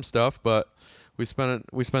and did some stuff, but we spent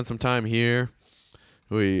some time here.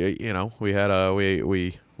 We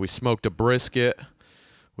smoked a brisket.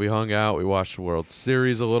 We hung out. We watched the World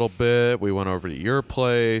Series a little bit. We went over to your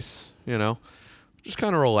place. You know, just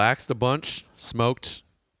kind of relaxed a bunch. Smoked.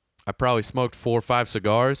 I probably smoked 4 or 5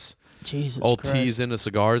 cigars. Jesus Old Christ. T's into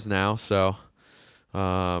cigars now, so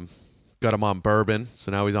got him on bourbon.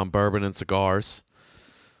 So now he's on bourbon and cigars.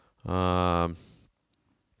 So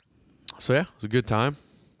yeah, it was a good time.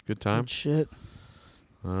 Good shit.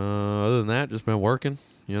 Other than that, just been working.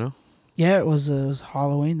 You know. Yeah, it was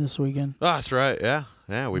Halloween this weekend. Oh, that's right. Yeah.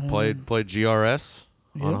 We played GRS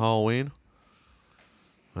on Halloween.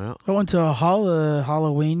 Yeah. I went to a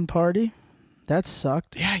Halloween party. That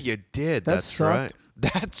sucked. Yeah, you did. That That's sucked. right.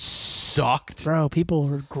 That sucked. Bro, people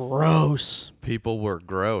were gross. People were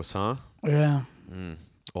gross, huh? Yeah.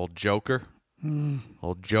 Old Joker.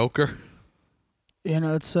 Old Joker. You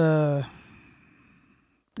know, it's just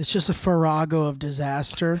a farrago of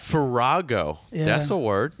disaster. Farrago. Yeah. That's a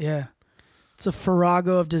word. Yeah. It's a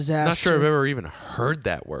farrago of disaster. Not sure I've ever even heard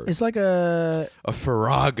that word. It's like a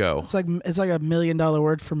farrago. It's like $1 million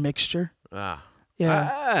word for mixture. Ah.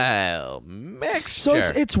 Yeah. Oh, mixture. So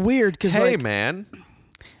it's weird because hey, man,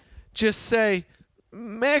 just say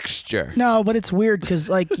mixture. No, but it's weird because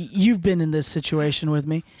like you've been in this situation with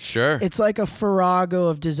me. Sure. It's like a farrago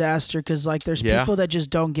of disaster because like there's people that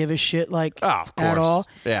just don't give a shit like of course. at all.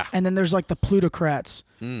 Yeah. And then there's like the plutocrats.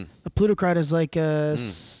 The plutocrat is like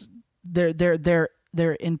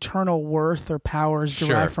their internal worth or powers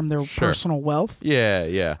derived from their personal wealth.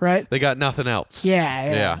 Yeah. Right? They got nothing else.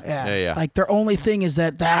 Yeah. Like their only thing is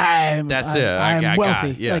that I'm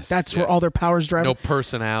wealthy. Yes, like that's where all their powers drive. No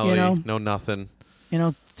personality. You know? No nothing. You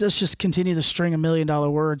know, let's just continue the string of $1 million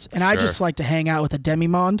words. And I just like to hang out with a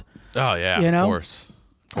demi-monde. Oh, yeah. You know? Of course.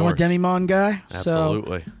 I'm a demi-monde guy.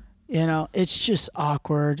 Absolutely. So, you know, it's just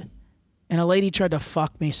awkward. And a lady tried to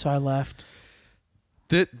fuck me, so I left.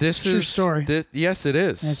 This it's a true story. Yes, it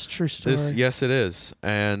is. It's a true story. Yes, it is.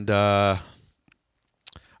 And I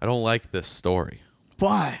don't like this story.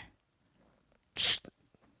 Why?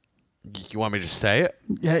 You want me to just say it?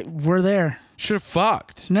 Yeah, we're there. Should have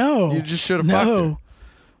fucked. No. You just should have fucked her.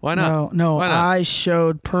 Why not? No. Why not? I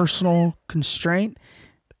showed personal constraint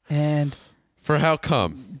and For how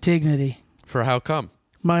come? dignity. For how come?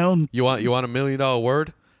 My own. You want $1 million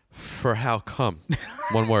word? For how come?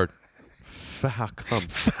 One word. For how come?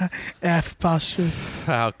 F posture.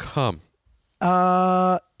 For how come?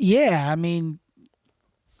 Yeah, I mean,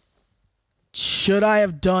 should I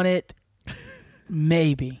have done it?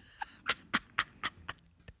 Maybe.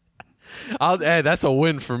 Hey, that's a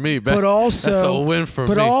win for me. But also, that's a win for me.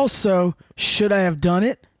 But also, should I have done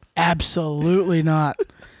it? Absolutely not.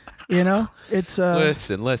 You know, it's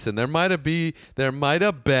listen. There might have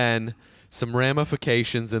been some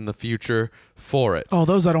ramifications in the future for it. Oh,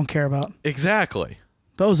 those I don't care about. Exactly.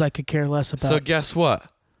 Those I could care less about. So guess what?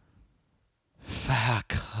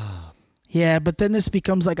 Fuck. Yeah, but then this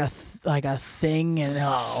becomes like a thing, and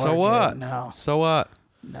so what? No. So what?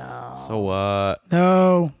 No. So what?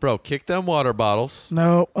 No. Bro, kick them water bottles.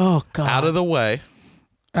 No. Oh God. Out of the way.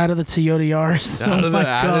 Out of the Toyota Yaris. Out of the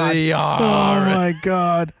Yaris. Oh my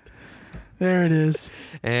God. There it is.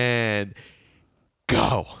 And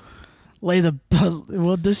go. Lay the.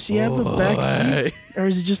 Well, does she have a back seat, or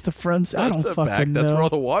is it just the front seat? I don't fucking know. That's where all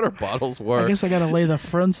the water bottles were. I guess I gotta lay the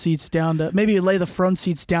front seats down to. Maybe lay the front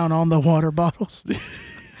seats down on the water bottles.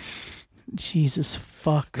 Jesus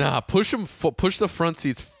fuck. Nah, push the front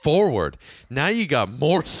seats forward. Now you got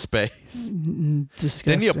more space.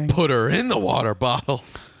 Disgusting. Then you put her in the water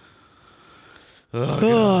bottles.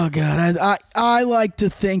 Oh God. I like to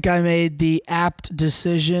think I made the apt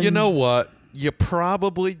decision. You know what? You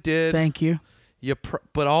probably did. Thank you.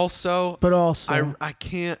 But also, I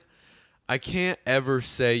can't ever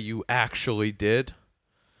say you actually did.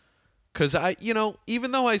 Because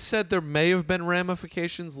even though I said there may have been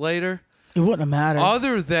ramifications later, it wouldn't have mattered.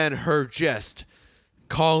 Other than her just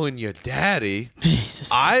calling you daddy,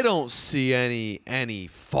 Jesus, I don't see any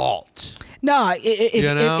fault. No,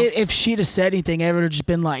 if she'd have said anything, I would have just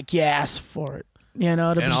been like, "Yeah, ask for it." It'd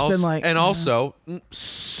have just been like, and also,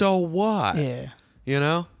 so what? Yeah,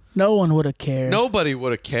 no one would have cared. Nobody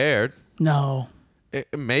would have cared. No,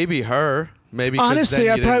 maybe her. Maybe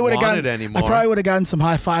honestly, I probably would have gotten. Anymore. I probably would have gotten some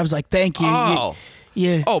high fives, like "Thank you." Oh,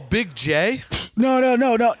 yeah. Oh, Big J. No.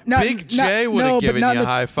 Big J would have given you a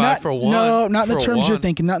high five for one. No, not in the terms you're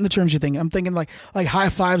thinking. Not in the terms you're thinking. I'm thinking like high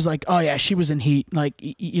fives, like, oh yeah, she was in heat. Like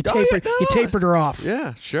you tapered her off.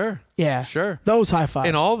 Yeah, sure. Yeah, sure. Those high fives.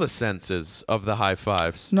 In all the senses of the high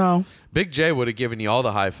fives. No. Big J would have given you all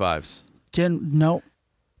the high fives. No.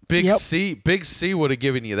 Big C would have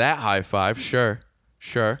given you that high five. Sure.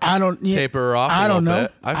 I don't taper her off. I don't know.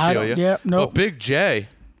 Bit. I feel you. Yeah. No. But Big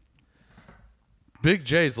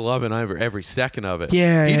J's loving every second of it.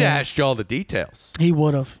 Yeah. He'd asked you all the details. He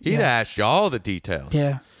would have. He'd asked you all the details.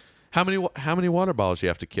 Yeah. How many water bottles do you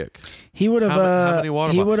have to kick? He would have. How many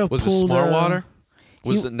water bottles? Was it Smart Water?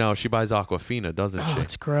 No, she buys Aquafina, doesn't she? Oh,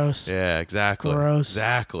 it's gross. Yeah, exactly. Gross.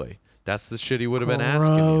 Exactly. That's the shit he would have been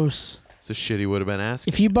asking you. Gross. It's the shit he would have been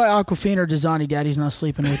asking. If you buy Aquafina or Dasani, Daddy's not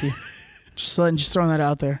sleeping with you. just throwing that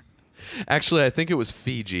out there. Actually, I think it was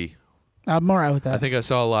Fiji. I'm all right with that. I think I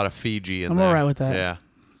saw a lot of Fiji in there. I'm all right with that. Yeah.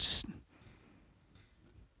 Just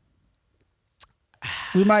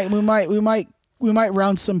we might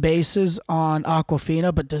round some bases on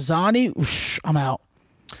Aquafina, but Dasani, whoosh, I'm out.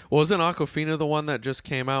 Well, isn't Aquafina the one that just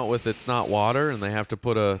came out with it's not water, and they have to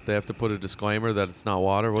put a disclaimer that it's not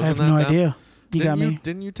water? Wasn't I have that no them? idea. You got me.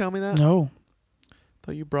 Didn't you tell me that? No. I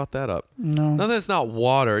thought you brought that up. No. No, that's not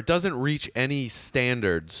water. It doesn't reach any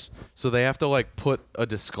standards, so they have to put a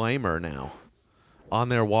disclaimer now on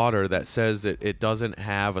their water that says it doesn't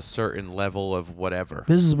have a certain level of whatever.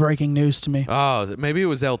 This is breaking news to me. Oh, maybe it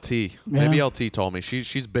was LT. Yeah. Maybe LT told me.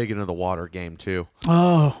 She's big into the water game too.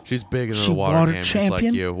 Oh. She's big into the water game champion? just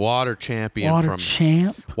like you. Water champion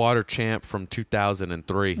Water champ from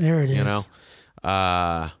 2003. There it is. You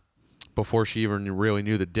know? Before she even really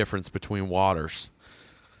knew the difference between waters.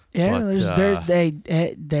 Yeah,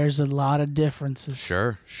 there's a lot of differences.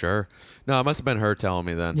 Sure. No, it must have been her telling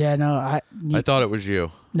me then. Yeah, no, I thought it was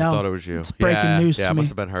you. No, I thought it was you. It's breaking news to me. Yeah, it must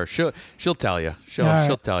have been her. She'll tell you.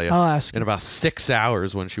 She'll tell you. I'll ask in about 6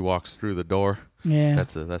 hours when she walks through the door. Yeah,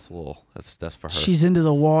 that's for her. She's into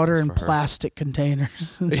the water and plastic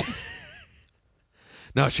containers.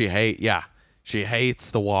 No, she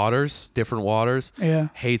hates the waters, different waters. Yeah,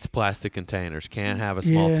 hates plastic containers. Can't have a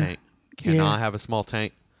small tank. Cannot have a small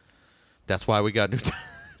tank. That's why we got new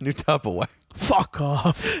Tupperware. Fuck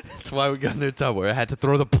off. That's why we got new Tupperware. I had to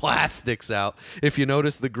throw the plastics out. If you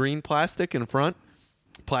notice the green plastic in front,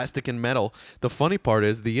 plastic and metal. The funny part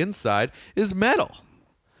is the inside is metal.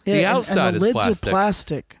 Yeah, the outside and the is lids plastic. Are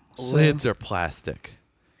plastic. So. Lids are plastic.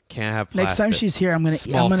 Can't have plastic. Next time she's here, I'm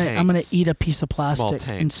gonna eat a piece of plastic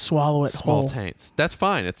and swallow it whole. Small taints. That's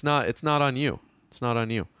fine. It's not on you. It's not on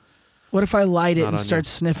you. What if I light it and start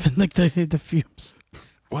sniffing like the fumes?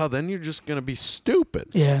 Well, then you're just gonna be stupid.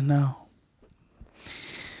 Yeah, no.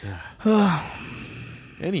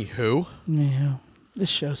 Anywho. Yeah, this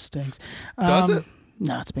show stinks. Does it?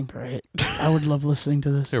 No, it's been great. I would love listening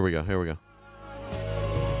to this. Here we go.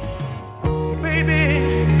 Baby,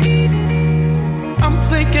 I'm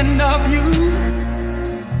thinking of you,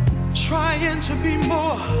 trying to be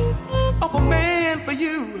more of a man for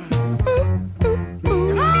you.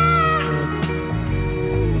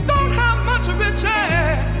 Don't have much riches,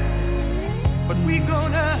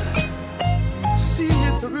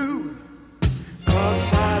 through.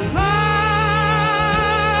 'Cause I love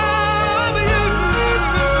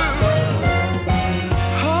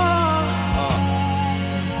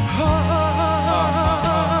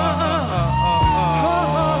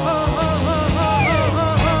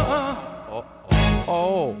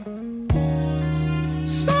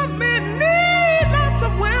Some men need lots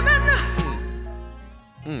of women.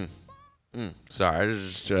 Sorry, I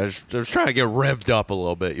was trying to get revved up a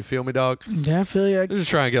little bit. You feel me, dog? Yeah, I feel you. I was just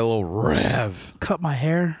trying to get a little rev. Cut my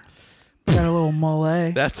hair. Got a little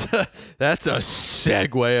mullet. That's a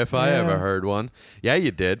segue if I ever heard one. Yeah,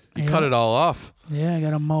 you did. You cut it all off. Yeah, I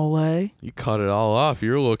got a mullet. You cut it all off.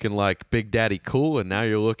 You're looking like Big Daddy Cool, and now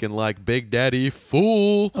you're looking like Big Daddy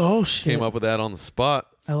Fool. Oh, shit. Came up with that on the spot.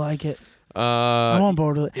 I like it. I'm on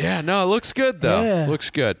board with it. Yeah, no, it looks good though. Yeah. Looks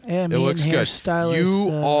good. Yeah, it me looks and good.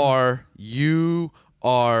 hairstylist, You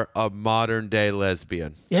are a modern day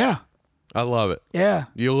lesbian. Yeah. I love it. Yeah.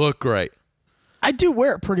 You look great. I do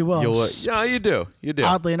wear it pretty well. Yeah, you do. You do.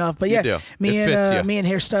 Oddly enough, but yeah, me and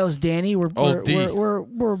hairstylist Danny, we're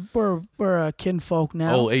kinfolk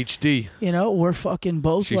now. Oh, HD. You know, we're fucking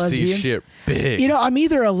both She lesbians. sees shit big. You know, I'm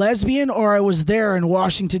either a lesbian or I was there in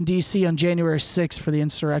Washington D.C. on January 6th for the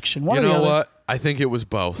insurrection. One or the other. You know what? I think it was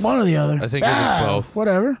both. One or the other. I think it was both.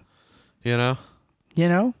 Whatever. You know.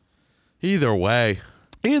 Either way.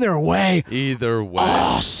 Either way.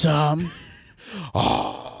 Awesome.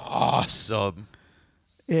 Awesome.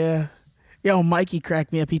 Yeah. Yo, Mikey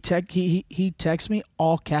cracked me up. He texted me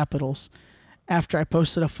all capitals after I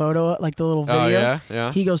posted a photo, like the little video. Oh, yeah?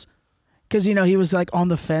 Yeah. He goes, because, he was like on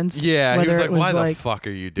the fence. Yeah, he was like, why like, the fuck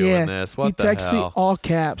are you doing this? What the hell? He texted me all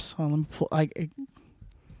caps. Let me pull, I'll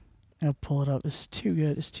pull it up. It's too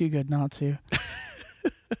good. It's too good not to.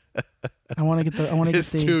 I want to get the.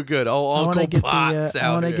 It's too good. Oh, Uncle Pot's out here.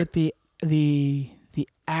 I want to get the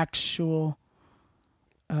actual.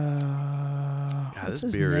 God, this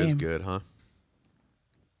beer is good, huh?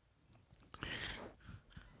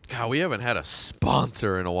 God, we haven't had a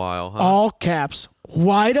sponsor in a while, huh? All caps.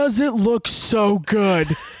 Why does it look so good?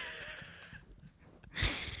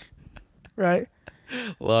 Right?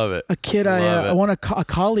 Love it. A kid, I want a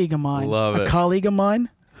colleague of mine. Love it. A colleague of mine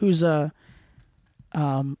who's a.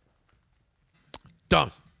 Done.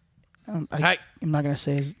 Hey. I'm not going to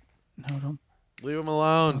say his. No, don't. Leave him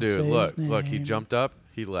alone, Don't dude. say his Look, he name. jumped up.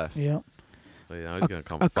 He left. Yep. So, he's going to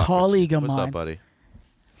come a fuck colleague with of you. What's mine. up, buddy?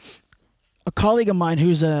 A colleague of mine he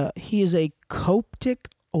is a Coptic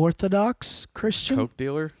Orthodox Christian. Coke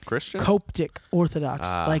dealer? Christian? Coptic Orthodox.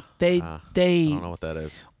 Like they I don't know what that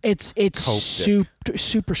is. It's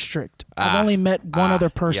super strict. I've Ah. only met one other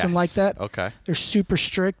person Yes. like that. Okay. They're super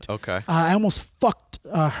strict. Okay. I almost fucked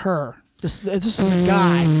her. This is a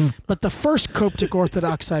guy, but the first Coptic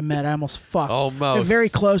Orthodox I met, I almost fucked. Almost. They're very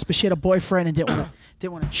close, but she had a boyfriend and didn't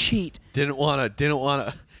want to cheat. Didn't want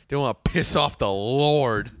to piss off the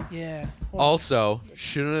Lord. Yeah. Also,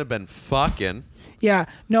 shouldn't have been fucking. Yeah,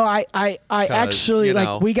 no, I actually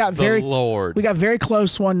we got very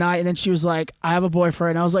close one night, and then she was like, "I have a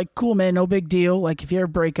boyfriend." I was like, "Cool, man, no big deal. Like, if you ever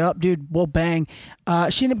break up, dude, we'll bang."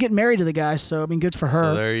 She ended up getting married to the guy, so I mean, good for her.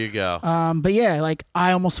 So there you go. But yeah, like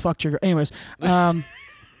I almost fucked your girl. Anyways,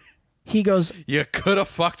 he goes, You could have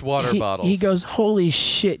fucked water bottles. He goes, "Holy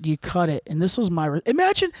shit, you cut it!" And this was my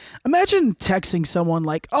imagine texting someone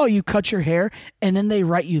like, "Oh, you cut your hair," and then they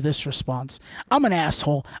write you this response. I'm an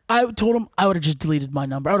asshole. I told him I would have just deleted my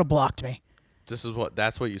number. I would have blocked me.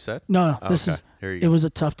 That's what you said? No. Okay, here you go. It was a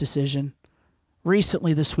tough decision.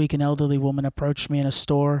 Recently this week, an elderly woman approached me in a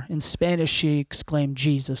store. In Spanish, she exclaimed,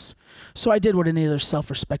 "Jesus." So I did what any other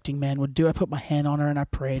self-respecting man would do. I put my hand on her and I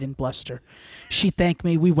prayed and blessed her. She thanked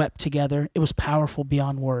me. We wept together. It was powerful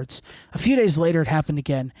beyond words. A few days later, it happened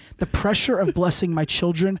again. The pressure of blessing my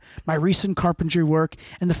children, my recent carpentry work,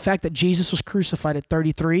 and the fact that Jesus was crucified at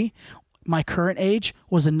 33, my current age,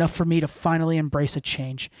 was enough for me to finally embrace a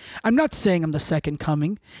change. I'm not saying I'm the second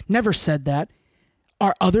coming. Never said that.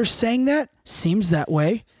 Are others saying that? Seems that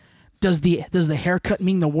way. Does the haircut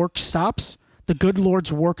mean the work stops? The good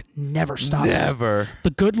Lord's work never stops. Never. The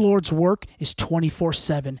good Lord's work is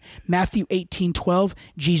 24/7. Matthew 18:12,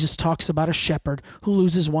 Jesus talks about a shepherd who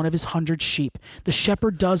loses one of his 100 sheep. The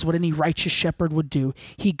shepherd does what any righteous shepherd would do.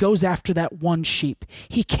 He goes after that one sheep.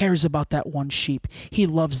 He cares about that one sheep. He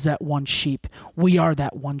loves that one sheep. We are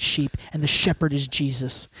that one sheep, and the shepherd is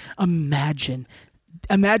Jesus. Imagine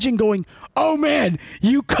Imagine going, oh man,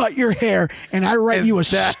 you cut your hair and I write you a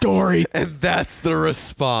story. And that's the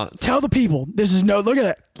response. Tell the people, look at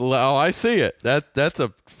that. Oh, I see it. That's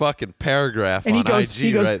a fucking paragraph on IG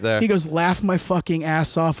right there. He goes, laugh my fucking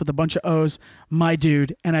ass off with a bunch of O's, my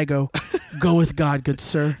dude. And I go, go with God, good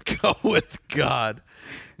sir. Go with God.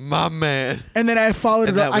 My man. And then I followed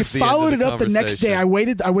it up. I followed it up the next day. I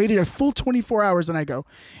waited a full 24 hours and I go,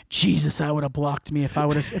 Jesus, I would have blocked me if I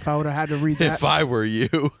would have had to read that. If I were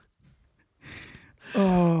you.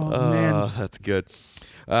 Oh man. That's good.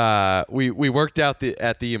 We worked out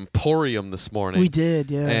at the Emporium this morning. We did,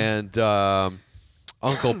 yeah. And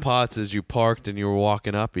Uncle Potts, as you parked and you were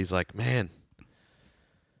walking up, he's like, man,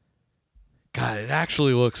 God, it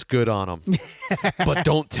actually looks good on him. But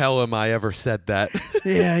don't tell him I ever said that.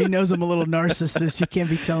 Yeah, he knows I'm a little narcissist. You can't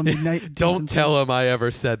be telling me don't tell him I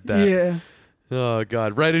ever said that. Yeah. Oh,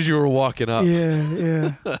 God. Right as you were walking up.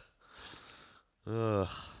 Yeah.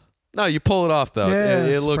 No, you pull it off, though. Yeah,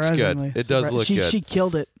 it looks good. It does look good. She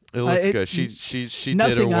killed it. It looks good. She did her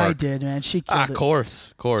work. Nothing I did, man. She killed it. Of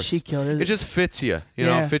course. She killed it. It just fits you. You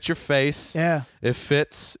know, it fits your face. Yeah. It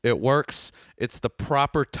fits. It works. It's the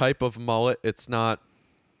proper type of mullet. It's not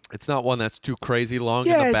one that's too crazy long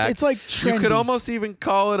in the back. It's like trendy. You could almost even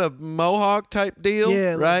call it a mohawk type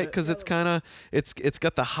deal, right? Because it's kind of it's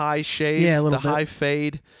got the high shave, the high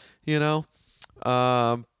fade, you know.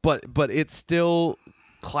 But it still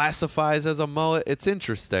classifies as a mullet. It's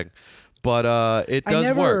interesting. But it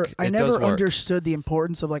does work. I never understood the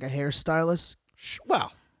importance of like a hairstylist.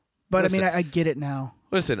 Well, but listen, I mean, I get it now.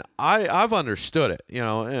 Listen, I've understood it. You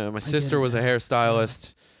know, my sister was a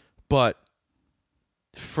hairstylist, but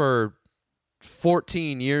for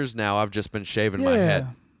 14 years now, I've just been shaving my head.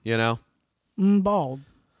 You know, bald.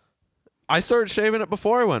 I started shaving it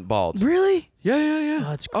before I went bald. Really? Yeah. Oh,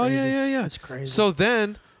 that's crazy. Oh yeah. That's crazy. So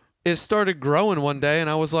then it started growing one day, and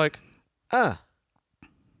I was like,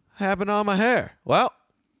 happened on my hair? Well,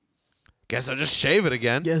 guess I'll just shave it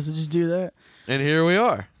again. Guess I'll just do that. And here we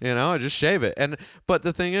are. You know, I just shave it. But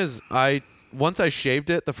the thing is, once I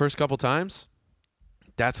shaved it the first couple times,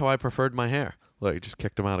 that's how I preferred my hair. Look, he just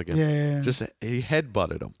kicked him out again. Yeah. Just he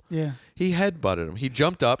headbutted him. Yeah. He headbutted him. He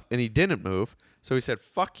jumped up and he didn't move, so he said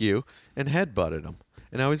 "fuck you" and headbutted him.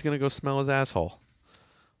 And now he's gonna go smell his asshole.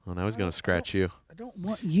 Oh, now he's gonna scratch you. I don't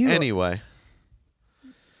want you. Anyway.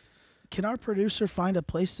 Can our producer find a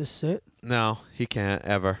place to sit? No, he can't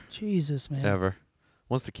ever. Jesus, man. Ever.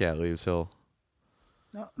 Once the cat leaves, he'll.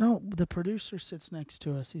 No. The producer sits next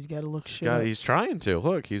to us. He's got to look shit up. He's trying to.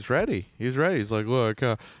 Look, he's ready. He's like, look,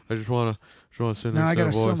 I just wanna sit next to the boys. Now I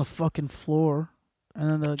gotta sit on the fucking floor, and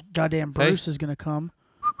then the goddamn Bruce is gonna come.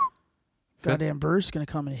 Finn? Goddamn Bruce is gonna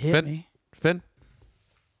come and hit me. Finn.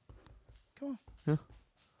 Come on. Yeah.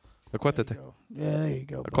 Acuérdate. Yeah, there you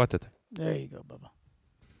go. Acuérdate. There you go, Bubba.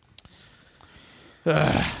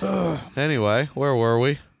 Anyway, where were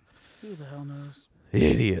we? Who the hell knows?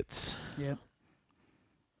 Idiots. Yep.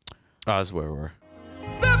 That's where we're.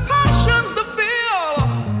 The passions to feel,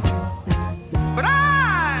 but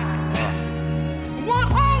I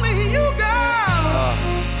want only you, girl.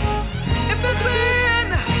 If it's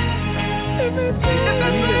in,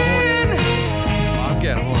 I'm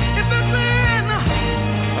getting horny. if it's in,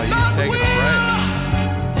 Oh, you're taking a break.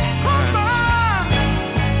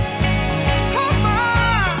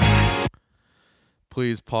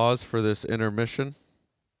 Please pause for this intermission.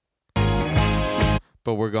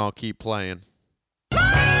 But we're going to keep playing.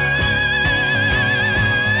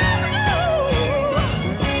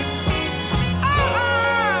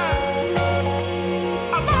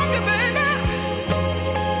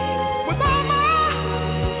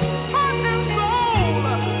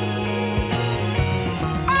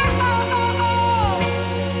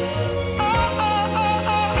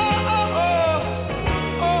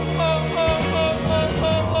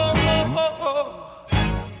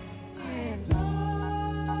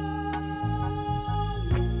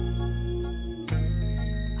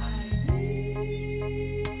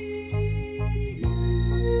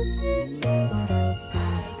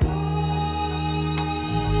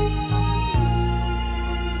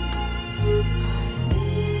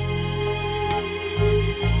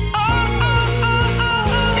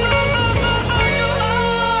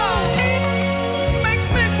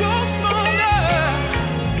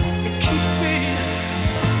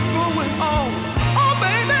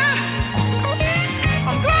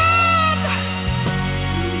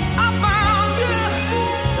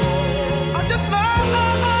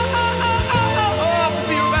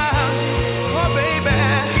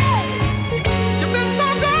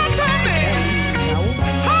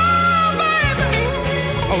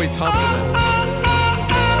 He's humping it.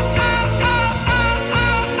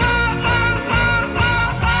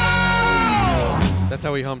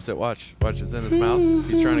 how he humps it. Watch. It's in his mouth.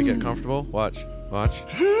 He's trying to get comfortable. Watch.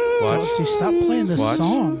 Dude, stop playing the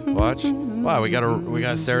song. Watch. Wow, we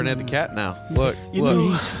gotta serenade the cat now. Look.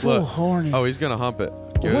 Dude, he's full horny. Oh, he's gonna hump it.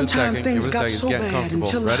 Give it a second. He's getting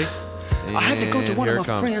comfortable. Ready? I had to go to one of my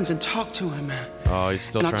comes. friends and talk to him, man. Oh, he's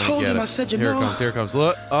still trying to get him, it. I said, Here it comes.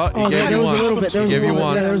 Look. He gave there you was one. a little bit. There was a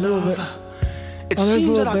little bit. There was a little bit. It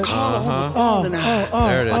seems that I called on the phone and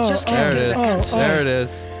There it is. I just can't get the answer. There it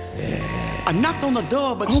is. I knocked on the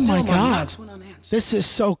door, but Oh my still my God. knocks went unanswered. This is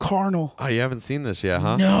so carnal. Oh, you haven't seen this yet,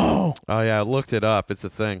 huh? No. Oh yeah, I looked it up. It's a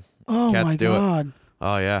thing. Oh Cats my do God. it.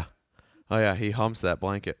 Oh yeah. He humps that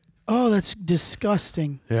blanket. Oh, that's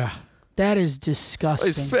disgusting. Yeah. That is Well, disgusting.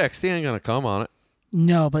 he's fixed. He ain't gonna come on it.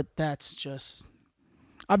 No, but that's just.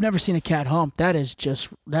 I've never seen a cat hump. That is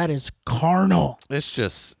carnal. It's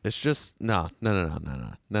just no.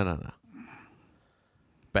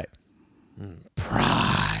 Babe.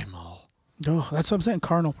 Primal. Oh, that's what I'm saying.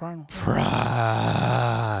 Carnal, primal. Primal.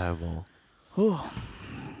 Oh,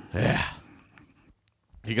 Yeah.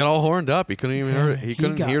 He got all horned up. He couldn't even hear it. He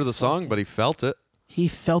couldn't got hear the song, fucking- but he felt it. he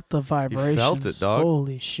felt the vibrations. felt it, dog.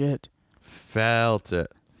 Holy shit. Felt it.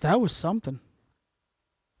 That was something.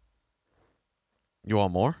 You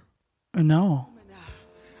want more? No.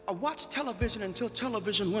 I watched television until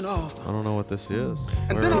television went off. I don't know what this is.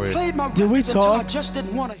 And Where then are I we? played my Did we records until I talk? just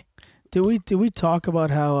didn't want to. Did we talk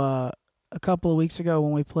about how a couple of weeks ago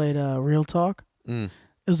when we played Real Talk, it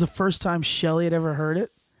was the first time Shelly had ever heard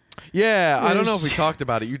it. Yeah, I don't know if we talked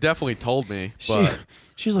about it. You definitely told me, but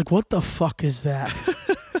She was like, "What the fuck is that?"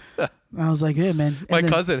 And I was like, "Yeah, man." my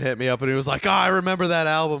cousin hit me up and he was like, I remember that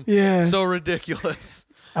album. Yeah. So ridiculous.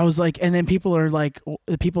 I was like, and then people are like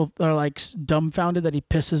dumbfounded that he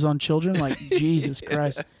pisses on children. Like, Jesus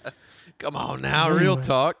Christ. Come on now, Anyways. real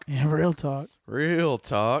talk. Yeah, real talk. Real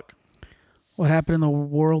talk. What happened in the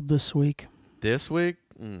world this week? This week?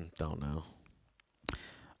 Don't know.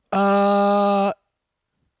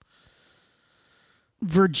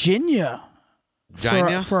 Virginia.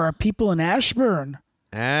 For our people in Ashburn.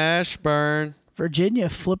 Virginia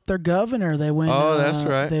flipped their governor. They went. Oh, that's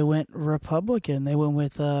right. They went Republican. They went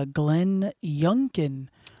with Glenn Youngkin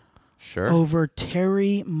Sure. over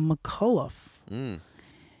Terry McAuliffe.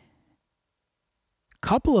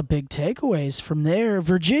 Couple of big takeaways from there.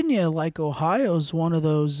 Virginia, like Ohio, is one of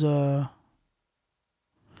those.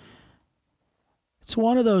 It's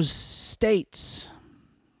one of those states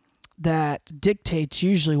that dictates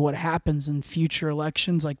usually what happens in future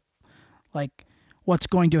elections, like what's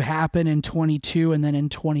going to happen in 22 and then in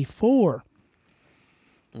 24.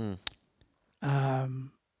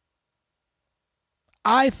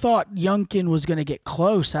 I thought Youngkin was going to get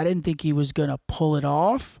close. I didn't think he was going to pull it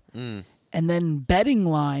off. And then betting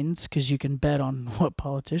lines, because you can bet on what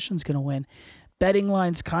politician's going to win, betting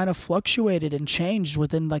lines kind of fluctuated and changed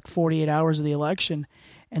within like 48 hours of the election.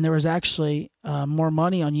 And there was actually more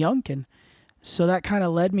money on Youngkin. So that kind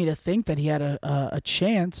of led me to think that he had a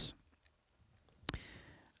chance.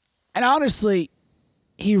 And honestly,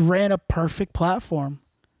 he ran a perfect platform.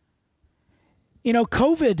 You know,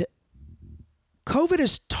 COVID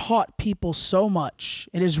has taught people so much.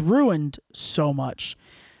 It has ruined so much.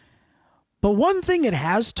 But one thing it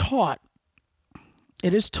has taught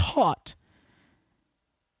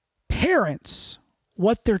parents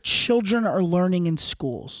what their children are learning in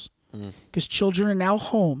schools. Because children are now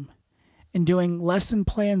home and doing lesson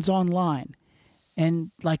plans online. And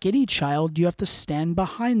like any child, you have to stand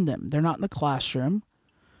behind them. They're not in the classroom,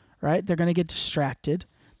 right? They're going to get distracted.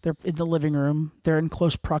 They're in the living room. They're in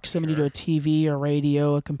close proximity to a TV, a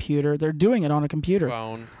radio, a computer. They're doing it on a computer.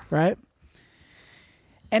 Phone. Right?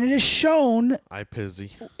 And it has shown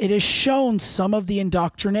some of the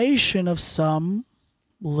indoctrination of some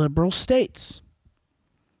liberal states,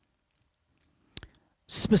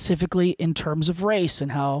 specifically in terms of race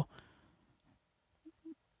and how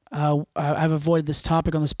I've avoided this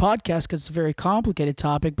topic on this podcast because it's a very complicated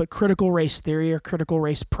topic, but critical race theory or critical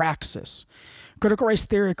race praxis. Critical race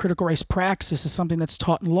theory or critical race praxis is something that's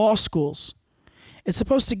taught in law schools. It's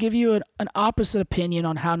supposed to give you an opposite opinion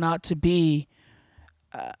on how not to be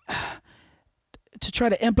to try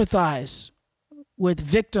to empathize with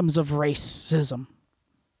victims of racism.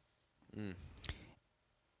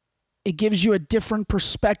 It gives you a different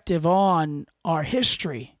perspective on our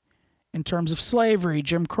history in terms of slavery,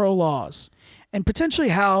 Jim Crow laws, and potentially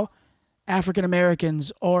how African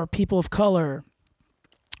Americans or people of color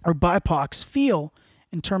or BIPOCs feel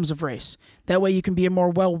in terms of race. That way you can be a more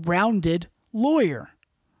well-rounded lawyer.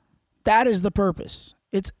 That is the purpose.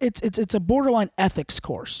 It's a borderline ethics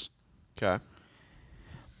course. Okay.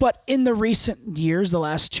 But in the recent years, the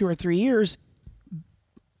last 2 or 3 years,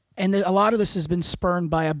 and a lot of this has been spurned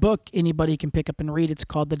by a book anybody can pick up and read. It's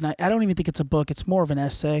called I don't even think it's a book. It's more of an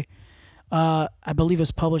essay. I believe it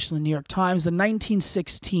was published in the New York Times. The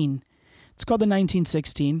 1916. It's called the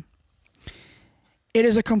 1916. It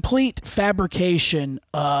is a complete fabrication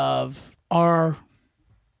of our...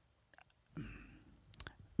 Let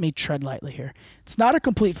me tread lightly here. It's not a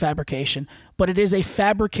complete fabrication, but it is a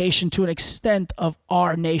fabrication to an extent of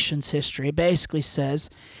our nation's history. It basically says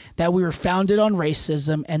that we were founded on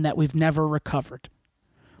racism and that we've never recovered.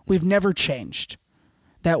 We've never changed.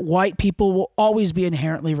 That white people will always be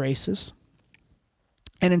inherently racist.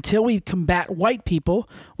 And until we combat white people,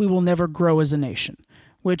 we will never grow as a nation,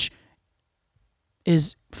 which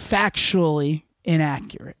is factually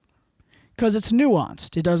inaccurate because it's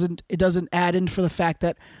nuanced. It doesn't add in for the fact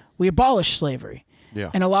that we abolished slavery.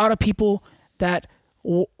 Yeah. And a lot of people that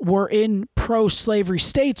were in pro-slavery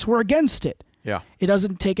states were against it. Yeah. It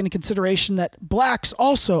doesn't take into consideration that blacks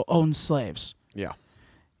also owned slaves. Yeah.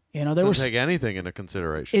 There doesn't take anything into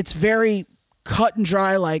consideration. It's very cut and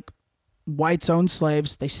dry, like whites own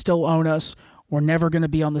slaves. They still own us. We're never going to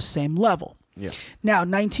be on the same level. Yeah. Now,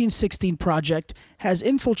 1916 Project has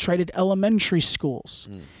infiltrated elementary schools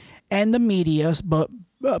and the media, but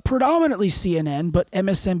predominantly CNN, but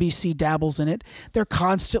MSNBC dabbles in it. They're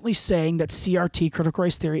constantly saying that CRT, critical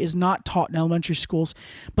race theory, is not taught in elementary schools,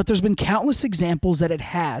 but there's been countless examples that it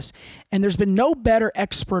has. And there's been no better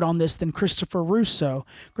expert on this than Christopher Russo.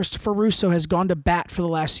 Christopher Russo has gone to bat for the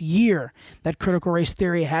last year that critical race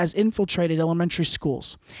theory has infiltrated elementary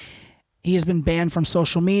schools. He has been banned from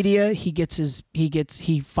social media. He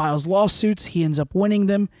files lawsuits. He ends up winning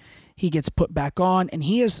them. He gets put back on, and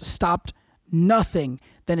he has stopped nothing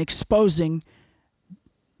than exposing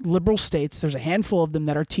liberal states. There's a handful of them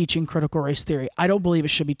that are teaching critical race theory. I don't believe it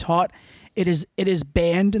should be taught. It is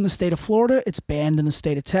banned in the state of Florida. It's banned in the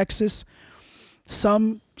state of Texas.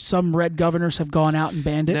 Some red governors have gone out and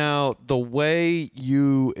banned it. Now, the way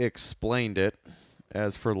you explained it,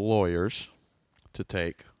 as for lawyers to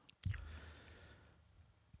take,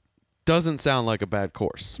 doesn't sound like a bad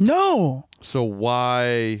course. No. So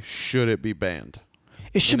why should it be banned?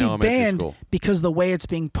 It should be banned because the way it's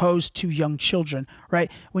being posed to young children,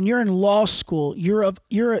 right? When you're in law school, you're an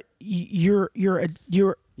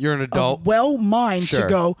adult, well mind sure. to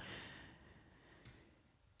go,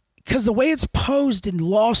 because the way it's posed in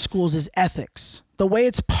law schools is ethics. The way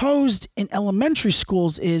it's posed in elementary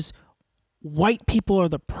schools is white people are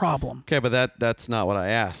the problem. Okay, but that's not what I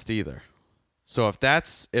asked either. So if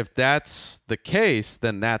that's the case,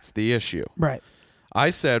 then that's the issue. Right. I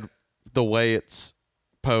said the way it's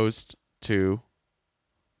posed to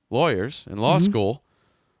lawyers in law school,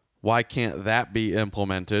 why can't that be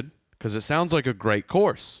implemented? Because it sounds like a great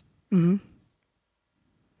course. Mm-hmm.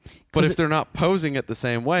 But if they're not posing it the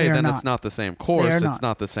same way, then it's not the same course. It's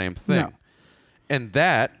not the same thing. No. And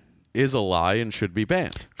that is a lie and should be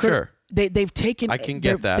banned. Sure. They've taken. I can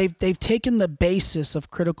get that. They've taken the basis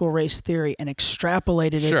of critical race theory and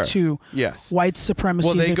extrapolated it to white supremacy.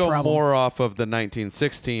 Well, they is a go problem. more off of the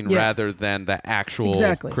 1916 rather than the actual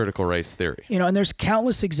critical race theory. And there's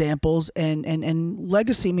countless examples, and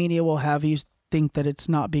legacy media will have you think that it's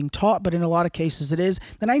not being taught, but in a lot of cases it is.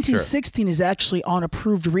 The 1916 is actually on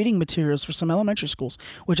approved reading materials for some elementary schools,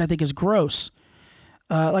 which I think is gross.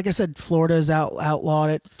 Like I said, Florida has outlawed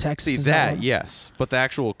it. Texas is outlawed. Yes, but the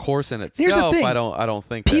actual course in Here's itself, the thing. I don't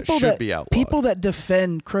think that should be outlawed. People that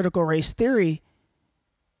defend critical race theory,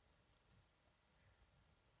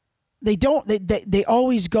 they don't. They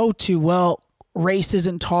always go to, well, race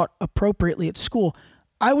isn't taught appropriately at school.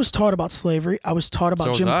 I was taught about slavery. I was taught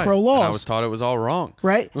about Jim Crow laws. And I was taught it was all wrong.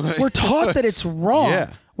 Right? We're taught that it's wrong.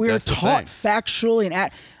 Yeah, we are taught factually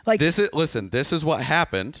and this is what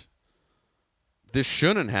happened. This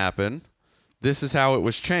shouldn't happen. This is how it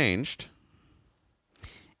was changed.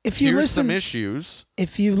 Here's some issues.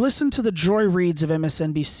 If you listen to the Joy Reids of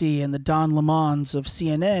MSNBC and the Don Lemons of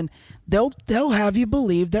CNN, they'll have you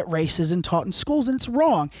believe that race isn't taught in schools, and it's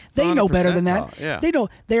wrong. They know better than that. Yeah. They know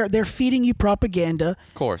they're feeding you propaganda.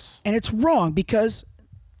 Of course. And it's wrong because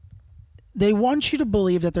they want you to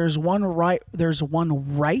believe that there's one right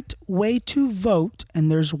way to vote and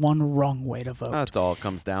there's one wrong way to vote. That's all it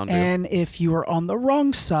comes down to. And if you are on the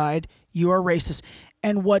wrong side, you are racist.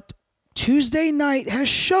 And what Tuesday night has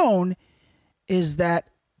shown is that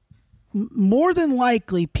more than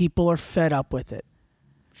likely people are fed up with it.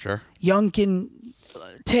 Sure.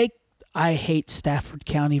 I hate Stafford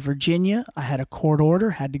County, Virginia. I had a court order,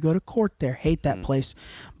 had to go to court there. Hate that place.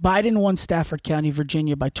 Biden won Stafford County,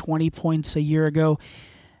 Virginia by 20 points a year ago.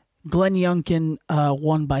 Glenn Youngkin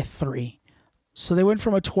won by 3. So they went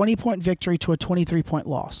from a 20-point victory to a 23-point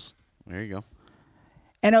loss. There you go.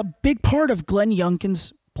 And a big part of Glenn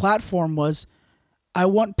Youngkin's platform was, I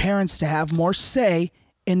want parents to have more say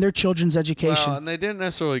in their children's education. Well, and they didn't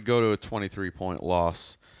necessarily go to a 23-point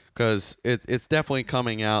loss because it's definitely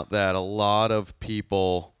coming out that a lot of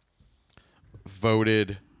people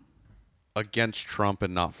voted against Trump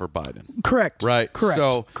and not for Biden. Correct. Right? Correct.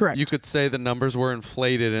 So Correct. you could say the numbers were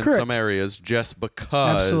inflated in Correct. some areas just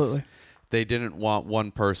because Absolutely. they didn't want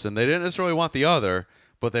one person. They didn't necessarily want the other,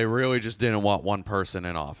 but they really just didn't want one person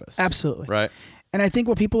in office. Absolutely. Right? And I think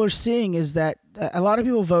what people are seeing is that a lot of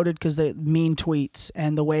people voted because they mean tweets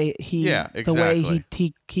and the way he, the way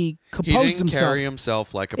he composed himself. He didn't carry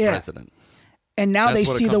himself like a president. And now That's they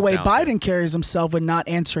what it see the comes way down to. Biden carries himself with not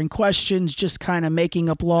answering questions, just kind of making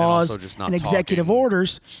up laws also just not and executive talking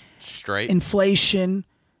orders, straight. inflation.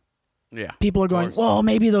 Yeah. People are going, course. well,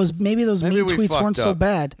 maybe those mean we tweets weren't fucked so up.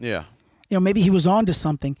 bad. Yeah. Maybe he was on to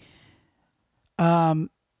something. And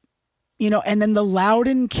then the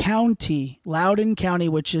Loudoun County,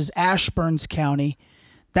 which is Ashburn's county,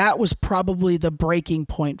 that was probably the breaking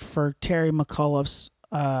point for Terry McAuliffe's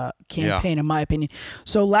campaign, in my opinion.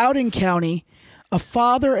 So Loudoun County, a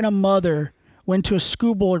father and a mother went to a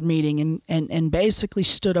school board meeting and basically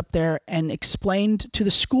stood up there and explained to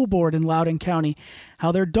the school board in Loudoun County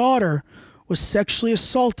how their daughter was sexually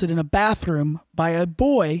assaulted in a bathroom by a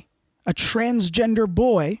boy, a transgender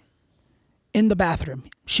boy, in the bathroom.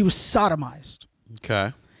 She was sodomized.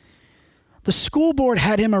 Okay. The school board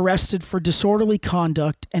had him arrested for disorderly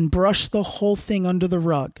conduct and brushed the whole thing under the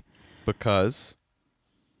rug. Because?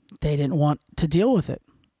 They didn't want to deal with it.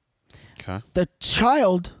 Okay. The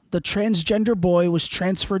child, the transgender boy, was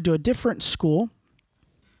transferred to a different school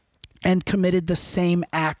and committed the same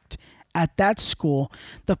act at that school.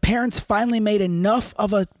 The parents finally made enough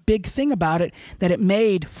of a big thing about it that it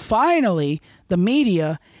made, finally, the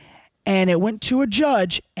media, and it went to a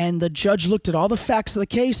judge, and the judge looked at all the facts of the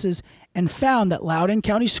cases and found that Loudoun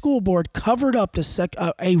County School Board covered up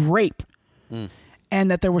a rape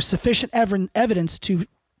and that there was sufficient evidence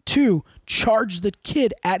to charge the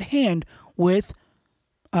kid at hand with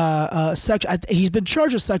he's been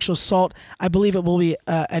charged with sexual assault. I believe it will be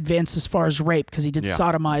advanced as far as rape because he did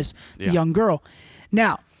sodomize the young girl.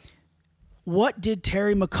 Now, what did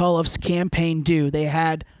Terry McAuliffe's campaign do? They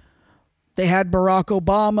had Barack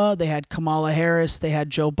Obama, they had Kamala Harris, they had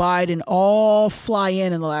Joe Biden all fly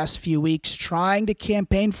in the last few weeks trying to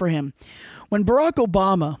campaign for him. When Barack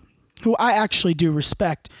Obama, who I actually do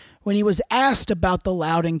respect, when he was asked about the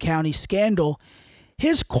Loudoun County scandal,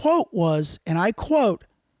 his quote was, and I quote,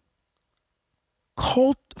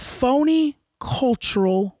 phony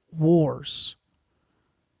cultural wars.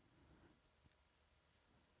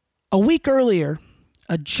 A week earlier,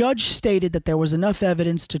 a judge stated that there was enough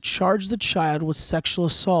evidence to charge the child with sexual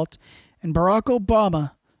assault, and Barack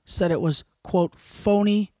Obama said it was, quote,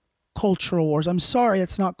 phony cultural wars. I'm sorry,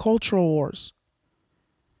 that's not cultural wars.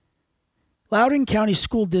 Loudoun County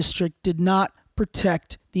School District did not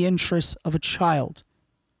protect the interests of a child.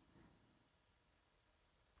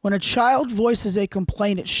 When a child voices a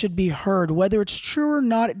complaint, it should be heard. Whether it's true or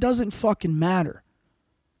not, it doesn't fucking matter.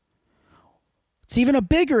 It's even a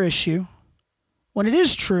bigger issue when it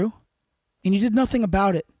is true and you did nothing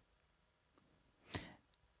about it.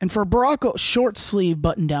 And for short sleeve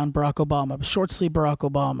button down Barack Obama, short sleeve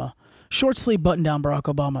button down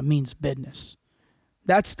Barack Obama means business.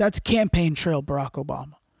 That's campaign trail Barack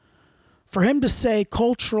Obama. For him to say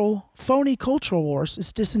phony cultural wars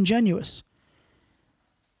is disingenuous.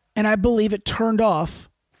 And I believe it turned off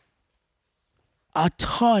a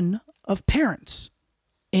ton of parents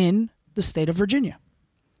in the state of Virginia.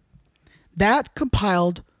 That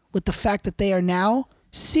compiled with the fact that they are now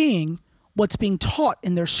seeing what's being taught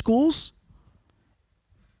in their schools,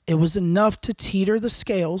 it was enough to teeter the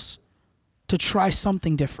scales to try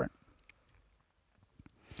something different.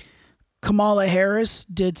 Kamala Harris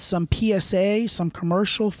did some PSA, some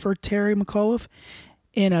commercial for Terry McAuliffe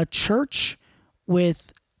in a church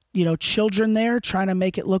with, children there trying to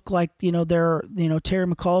make it look like, Terry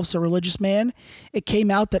McAuliffe's a religious man. It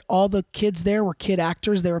came out that all the kids there were kid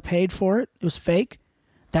actors. They were paid for it. It was fake.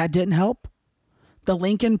 That didn't help. The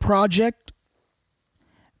Lincoln Project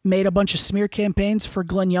made a bunch of smear campaigns for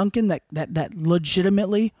Glenn Youngkin that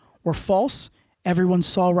legitimately were false. Everyone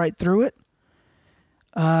saw right through it.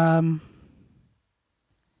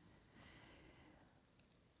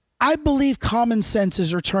 I believe common sense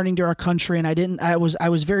is returning to our country, and I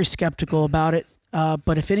was very skeptical about it.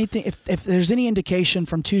 But if anything, if there's any indication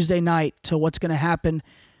from Tuesday night to what's going to happen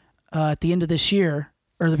at the end of this year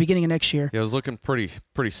or the beginning of next year, it was looking pretty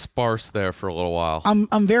sparse there for a little while.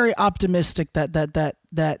 I'm very optimistic that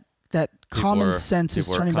common sense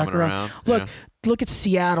is turning back around. Look, look at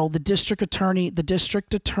Seattle. The district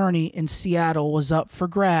attorney in Seattle was up for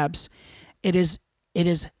grabs. It has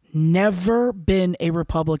never been a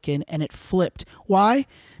Republican, and it flipped. Why?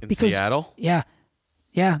 Because Seattle? Yeah.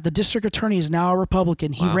 Yeah, the district attorney is now a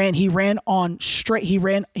Republican. He ran on straight. He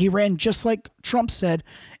ran just like Trump said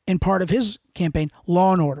in part of his campaign,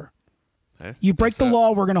 law and order. Hey, you break the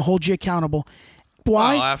law, we're going to hold you accountable.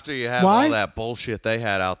 Why? Well, after you have all that bullshit they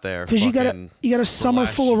had out there. Because you got a summer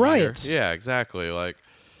full of riots. Yeah, exactly. Like,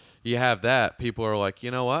 you have that. People are like,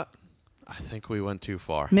 you know what? I think we went too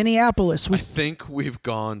far. Minneapolis. I think we've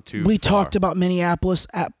gone too far. We talked about Minneapolis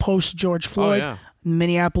at post George Floyd. Oh, yeah.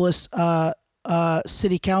 Minneapolis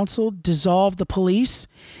City Council dissolved the police.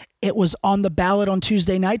 It was on the ballot on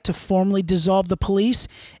Tuesday night to formally dissolve the police.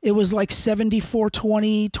 It was like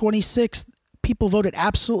 74-20, 26. People voted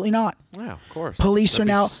absolutely not. Yeah, of course. Police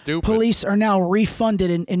are now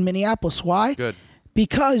refunded in Minneapolis. Why? Good.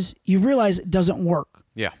 Because you realize it doesn't work.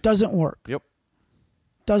 Yeah. Doesn't work. Yep.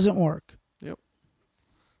 Doesn't work. Yep.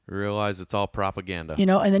 You realize it's all propaganda. You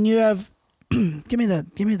know, and then you have give me the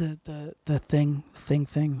thing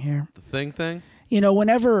here. The thing? You know,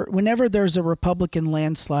 whenever there's a Republican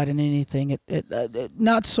landslide in anything, it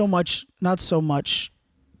not so much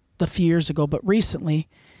the few years ago, but recently,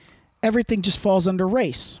 everything just falls under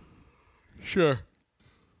race. Sure.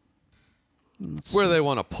 Where they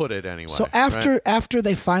want to put it anyway. So after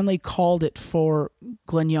they finally called it for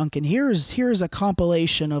Glenn Youngkin, here is a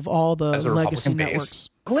compilation of all the legacy networks.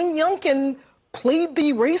 Glenn Youngkin played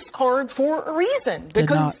the race card for a reason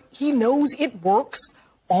because he knows it works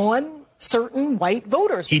on certain white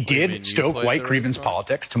voters. He did stoke white grievance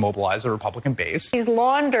politics to mobilize a Republican base. He's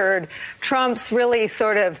laundered Trump's really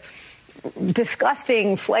sort of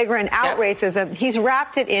disgusting, flagrant out racism. He's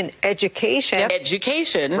wrapped it in education.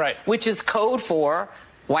 Education, right, which is code for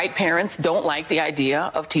white parents don't like the idea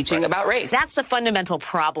of teaching about race. That's the fundamental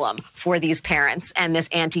problem for these parents and this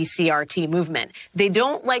anti-CRT movement. They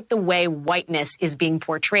don't like the way whiteness is being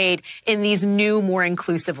portrayed in these new, more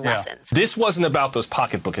inclusive lessons. This wasn't about those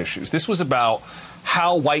pocketbook issues. This was about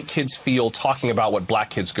how white kids feel talking about what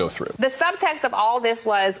black kids go through. The subtext of all this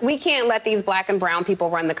was, we can't let these black and brown people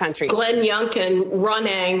run the country. Glenn Youngkin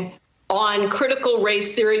running on critical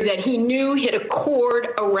race theory that he knew hit a chord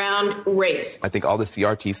around race. I think all the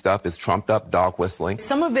CRT stuff is trumped up dog whistling.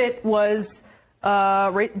 Some of it was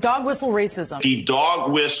dog whistle racism. The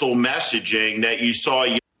dog whistle messaging that you saw.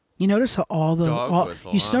 You notice how all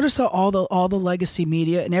the legacy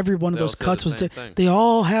media and every one of those cuts was they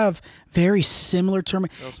all have very similar term.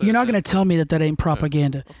 You're not going to tell me that ain't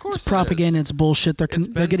propaganda. Yeah. Of course it's propaganda. It's bullshit. They're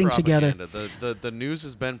getting propaganda. together. The news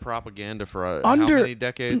has been propaganda for how many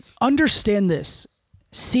decades? Understand this.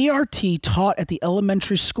 CRT taught at the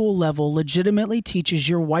elementary school level legitimately teaches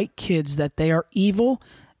your white kids that they are evil,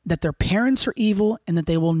 that their parents are evil, and that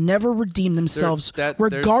they will never redeem themselves,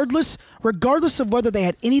 regardless of whether they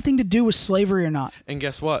had anything to do with slavery or not. And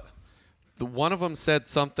guess what? One of them said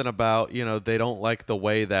something about, they don't like the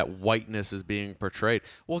way that whiteness is being portrayed.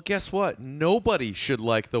 Well, guess what? Nobody should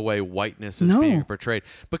like the way whiteness is being portrayed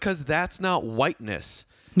because that's not whiteness.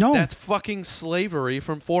 No. That's fucking slavery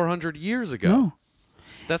from 400 years ago. No.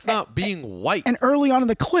 That's not being white. And early on in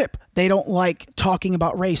the clip, they don't like talking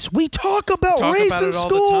about race. We talk about race in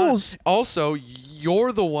schools. Also,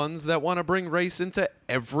 you're the ones that want to bring race into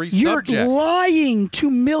every subject. You're lying to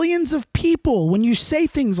millions of people when you say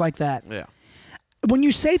things like that. Yeah. When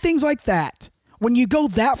you say things like that, when you go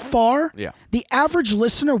that far, the average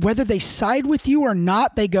listener, whether they side with you or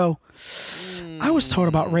not, they go, I was taught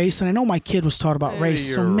about race, and I know my kid was taught about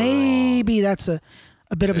race, so maybe that's a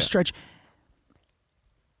bit of a stretch.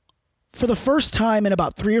 For the first time in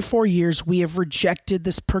about 3 or 4 years, we have rejected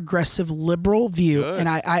this progressive liberal view. Good.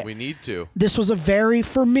 And we need to. This was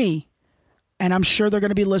for me, and I'm sure they're going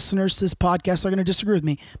to be listeners to this podcast. They're going to disagree with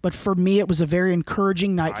me. But for me, it was a very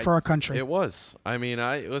encouraging night for our country. It was. I mean,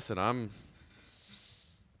 I've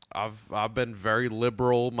been very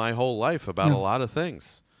liberal my whole life about a lot of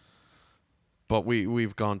things. But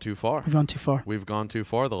we've gone too far. We've gone too far. We've gone too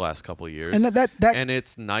far the last couple of years. And and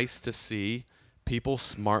it's nice to see people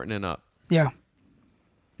smartening up. Yeah.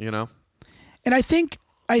 And I think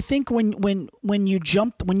when you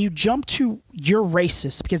jump to you're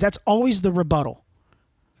racist, because that's always the rebuttal.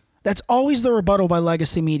 That's always the rebuttal by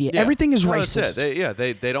legacy media. Yeah. Everything is racist. That's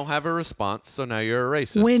it. They don't have a response, so now you're a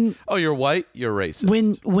racist. You're white, you're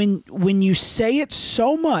racist. When you say it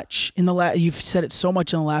so much you've said it so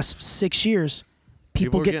much in the last 6 years,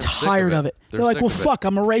 people get tired of it. They're like, well, fuck,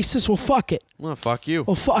 I'm a racist. Well, fuck it. Well, fuck you.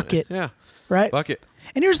 Well, fuck it. Yeah. Right? Fuck it.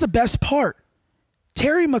 And here's the best part.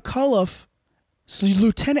 Terry McAuliffe,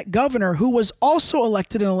 lieutenant governor, who was also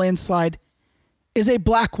elected in a landslide, is a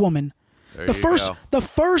black woman. The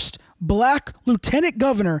first black lieutenant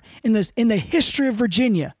governor in the history of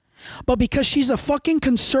Virginia. But because she's a fucking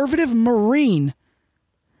conservative Marine,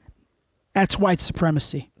 that's white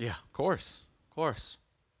supremacy. Yeah, of course. Of course.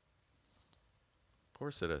 Of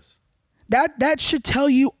course it is. That should tell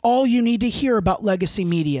you all you need to hear about legacy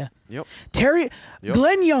media. Yep.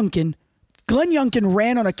 Glenn Youngkin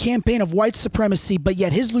ran on a campaign of white supremacy, but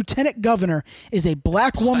yet his lieutenant governor is a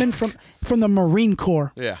black woman from the Marine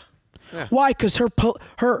Corps. Yeah. Yeah. Why? Because her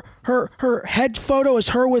head photo is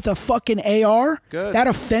her with a fucking AR? Good. That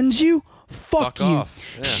offends you? Fuck you.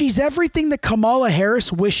 Off. Yeah. She's everything that Kamala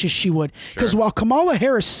Harris wishes she would. Because while Kamala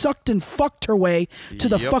Harris sucked and fucked her way to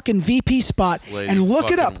the fucking VP spot, and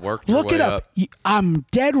look it up. I'm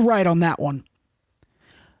dead right on that one.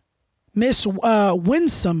 Miss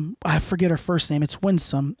Winsome, I forget her first name. It's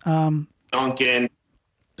Winsome. Duncan.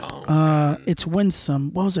 It's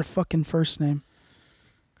Winsome. What was her fucking first name?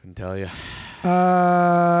 Couldn't tell you.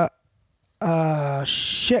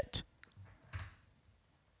 Shit.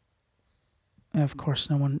 Of course,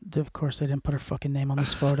 they didn't put her fucking name on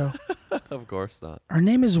this photo. Of course not. Her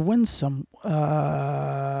name is Winsome.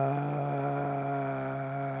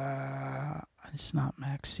 It's not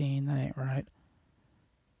Maxine. That ain't right.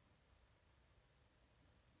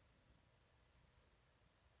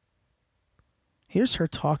 Here's her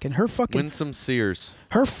talking. Her fucking Winsome Sears.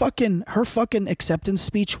 Her fucking acceptance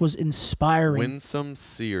speech was inspiring. Winsome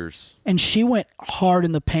Sears. And she went hard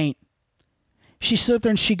in the paint. She stood there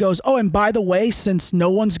and she goes, "Oh, and by the way, since no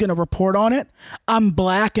one's going to report on it, I'm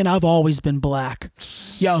black and I've always been black."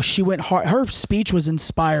 Yo, she went hard. Her speech was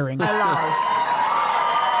inspiring. Let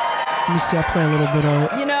me see. I'll play a little bit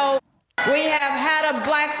of it. You know, we have had a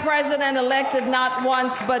black president elected not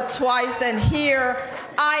once but twice, and here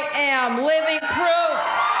I am, living proof.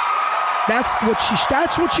 That's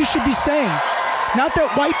what you should be saying. Not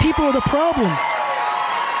that white people are the problem.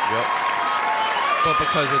 Yep. But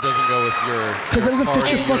because it doesn't go with your... Because it doesn't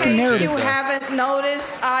fit your fucking narrative. You haven't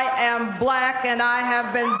noticed, I am black, and I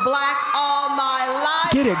have been black all my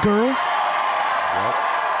life. Get it, girl. Yep.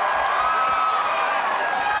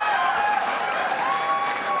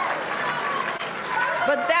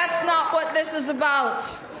 But that's not what this is about.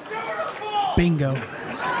 Bingo.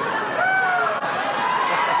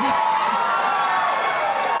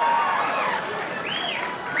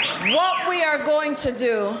 What we are going to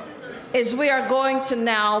do is we are going to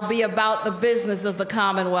now be about the business of the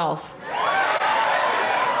Commonwealth.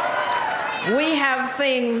 We have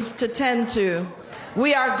things to tend to.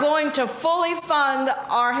 We are going to fully fund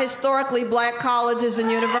our historically black colleges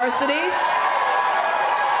and universities.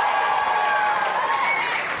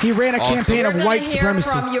 He ran a campaign of white supremacy.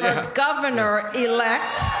 From your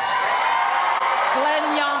governor-elect,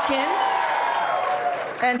 Glenn Youngkin,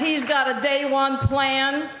 and he's got a day one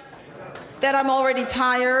plan that I'm already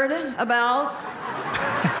tired about.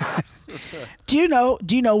 Do you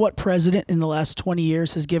know what president in the last 20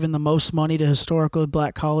 years has given the most money to historically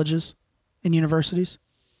black colleges and universities?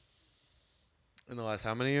 In the last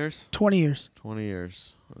how many years? 20 years. 20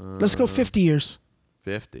 years. Let's go 50 years.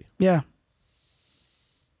 50. Yeah.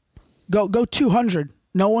 Go 200.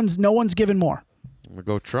 No one's given more. I'm gonna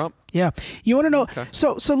go Trump. Yeah. You want to know? Okay.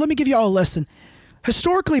 So let me give you all a lesson.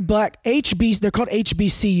 Historically black they're called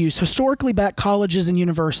HBCUs, historically black colleges and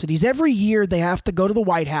universities. Every year they have to go to the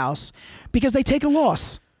White House because they take a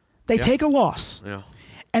loss. They take a loss. Yeah.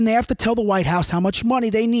 And they have to tell the White House how much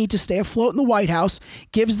money they need to stay afloat in the White House,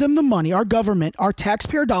 gives them the money, our government, our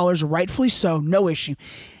taxpayer dollars, rightfully so, no issue,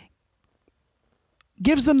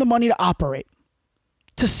 gives them the money to operate,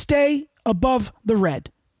 to stay above the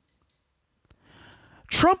red.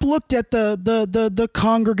 Trump looked at the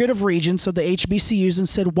congregative regents of the HBCUs and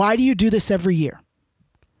said, "Why do you do this every year?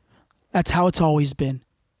 That's how it's always been."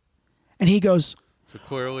 And he goes... So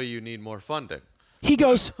clearly you need more funding. He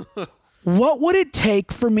goes, "What would it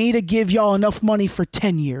take for me to give y'all enough money for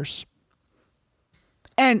 10 years?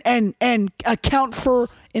 And account for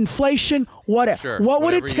inflation? What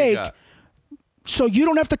would it take so you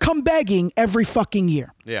don't have to come begging every fucking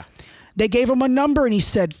year?" Yeah. They gave him a number and he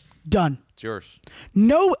said, "Done." It's yours.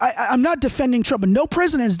 No, I'm not defending Trump, but no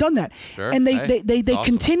president has done that. Sure. And they awesome.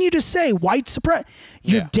 continue to say white supremacy.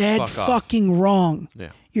 You're dead fucking wrong.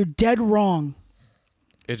 Yeah. You're dead wrong.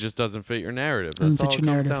 It just doesn't fit your narrative. That's all it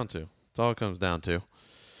comes down to. That's all it comes down to.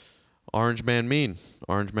 Orange man mean.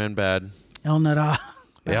 Orange man bad. El Nada.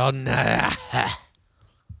 El Nada.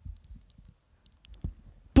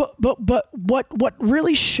 But what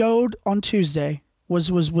really showed on Tuesday was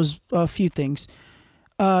a few things.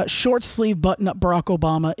 Short sleeve button up Barack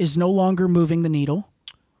Obama is no longer moving the needle.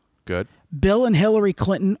 Good. Bill and Hillary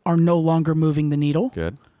Clinton are no longer moving the needle.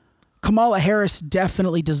 Good. Kamala Harris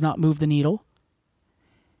definitely does not move the needle.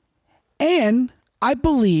 And I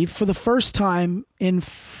believe for the first time in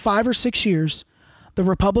 5 or 6 years,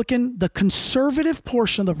 the conservative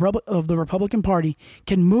portion of the Republican Party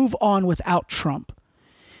can move on without Trump.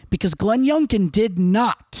 Because Glenn Youngkin did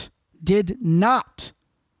not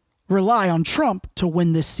rely on Trump to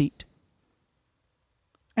win this seat.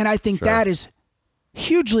 And I think that is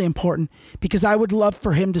hugely important because I would love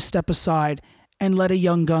for him to step aside and let a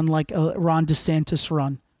young gun like Ron DeSantis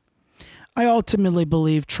run. I ultimately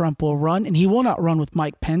believe Trump will run, and he will not run with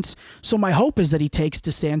Mike Pence. So my hope is that he takes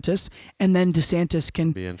DeSantis, and then DeSantis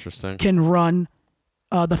can run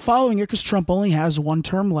the following year because Trump only has 1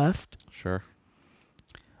 term left. Sure.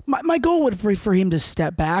 My goal would be for him to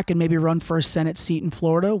step back and maybe run for a Senate seat in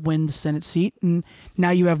Florida, win the Senate seat, and now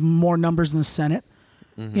you have more numbers in the Senate.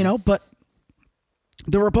 Mm-hmm. But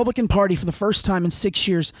the Republican Party, for the first time in 6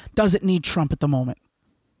 years, doesn't need Trump at the moment.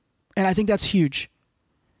 And I think that's huge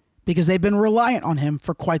because they've been reliant on him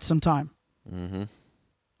for quite some time. Mm-hmm.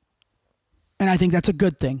 And I think that's a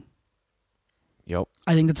good thing. Yep.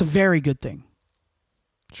 I think that's a very good thing.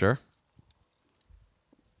 Sure.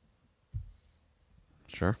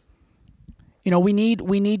 We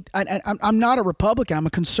need, I'm not a Republican. I'm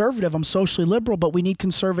a conservative. I'm socially liberal, but we need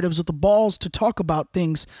conservatives with the balls to talk about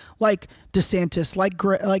things like DeSantis,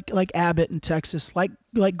 like Abbott in Texas, like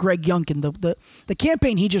Greg Youngkin. The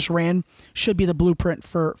campaign he just ran should be the blueprint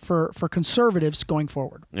for conservatives going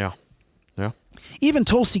forward. Yeah. Yeah. Even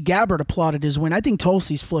Tulsi Gabbard applauded his win. I think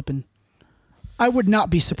Tulsi's flipping. I would not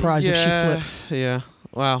be surprised if she flipped. Yeah.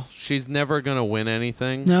 Well, she's never going to win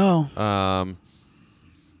anything. No.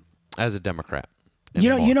 As a Democrat.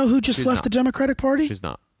 You know who just left the Democratic Party? She's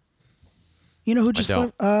not. You know who just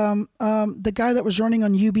left? The guy that was running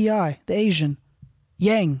on UBI, the Asian,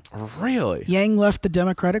 Yang. Really? Yang left the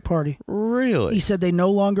Democratic Party. Really? He said they no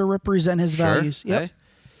longer represent his values. Yep.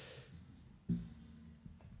 Hey.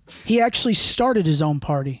 He actually started his own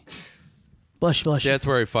party. Bless you, bless you. See, that's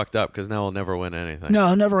where he fucked up because now he'll never win anything. No,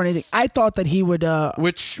 he'll never win anything. I thought that he would.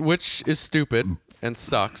 Which is stupid and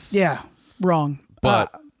sucks. Yeah, wrong.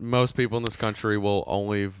 But most people in this country will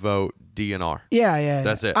only vote DNR. Yeah.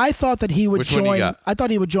 That's it. I thought that he would Which one join. you got? I thought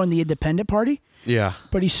he would join the Independent Party. Yeah.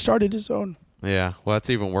 But he started his own. Yeah. Well,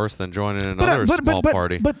 that's even worse than joining another small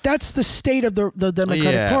party. But that's the state of the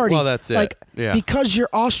Democratic Party. Well, that's it. Like, yeah. Because you're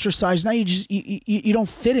ostracized now, you don't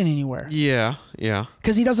fit in anywhere. Yeah. Yeah.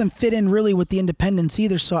 Because he doesn't fit in really with the independents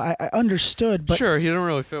either. So I understood. But sure, he didn't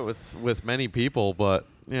really fit with many people, but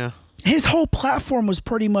yeah. His whole platform was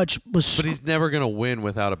pretty much But he's never going to win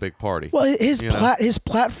without a big party. Well, his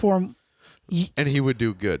platform. And he would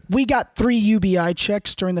do good. We got 3 UBI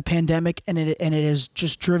checks during the pandemic, and it has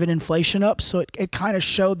just driven inflation up. So it kind of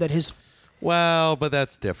showed that his. Well, but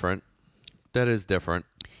that's different. That is different.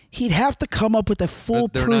 He'd have to come up with a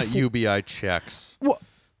foolproof. They're not UBI checks. Well,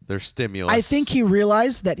 they're stimulus. I think he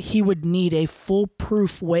realized that he would need a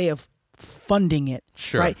foolproof way of funding it.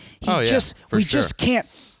 Sure. Right. We just can't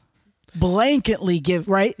blanketly give,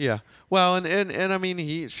 right? Yeah. Well, and I mean,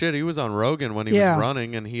 he was on Rogan when he was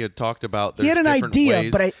running, and he had talked about he had an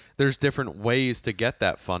idea, but there's different ways to get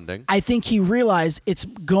that funding. I think he realized it's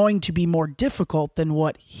going to be more difficult than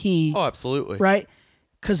what he. Oh, absolutely. Right,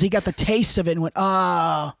 because he got the taste of it and went,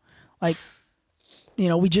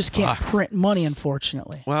 we just can't print money,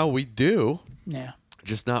 unfortunately. Well, we do. Yeah.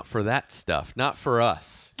 Just not for that stuff. Not for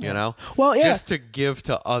us, you know? Well, yeah. Just to give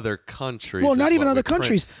to other countries. Well, not even other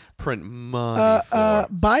countries. Print money for.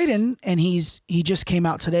 Biden, and he just came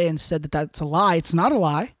out today and said that that's a lie. It's not a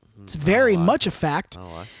lie. It's very much a fact.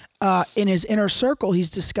 Not a lie. In his inner circle, he's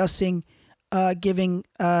discussing giving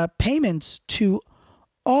payments to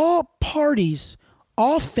all parties,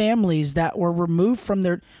 all families that were removed from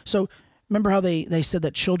their... So remember how they said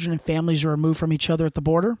that children and families are removed from each other at the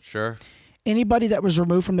border? Sure. Anybody that was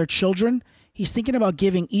removed from their children, he's thinking about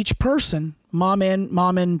giving each person, mom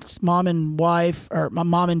and wife, or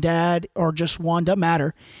mom and dad, or just one, doesn't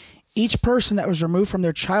matter. Each person that was removed from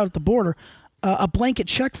their child at the border, a blanket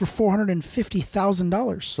check for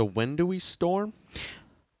 $450,000. So when do we storm?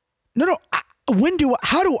 No.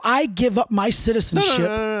 How do I give up my citizenship?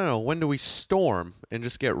 No. When do we storm and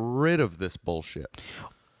just get rid of this bullshit?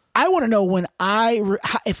 I want to know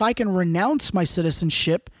if I can renounce my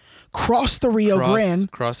citizenship. Cross the Rio Grande,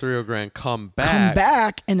 come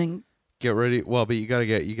back, and then get ready. Well, but you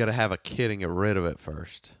gotta have a kid and get rid of it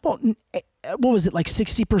first. Well, what was it, like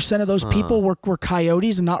 60% of those people were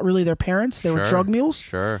coyotes and not really their parents? They were drug mules.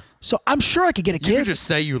 Sure. So I'm sure I could get a kid. You could just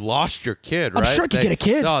say you lost your kid, right? I'm sure I could get a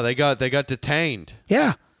kid. No, they got detained.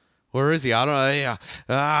 Yeah. Where is he? I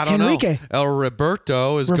don't Enrique. know.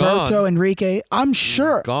 Roberto is gone. Roberto Enrique, I'm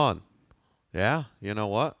sure. Gone. Yeah, you know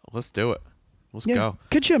what? Let's do it. Let's go.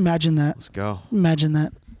 Could you imagine that? Let's go. Imagine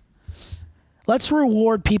that. Let's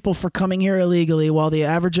reward people for coming here illegally while the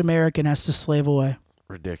average American has to slave away.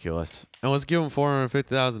 Ridiculous. And let's give them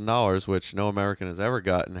 $450,000, which no American has ever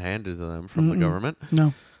gotten handed to them from the government.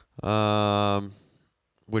 No.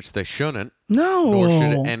 Which they shouldn't. No. Nor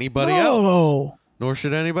should anybody else. Nor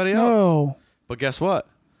should anybody else. No. But guess what?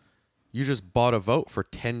 You just bought a vote for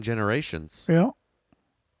 10 generations. Yeah.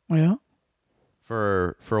 Yeah.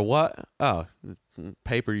 For what? Oh,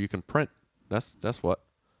 paper you can print. That's what.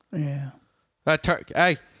 Yeah.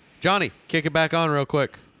 Hey, Johnny, kick it back on real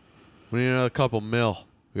quick. We need another couple mil.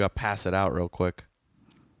 We got to pass it out real quick.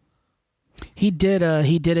 He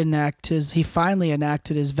finally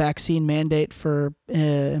enacted his vaccine mandate for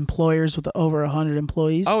employers with over 100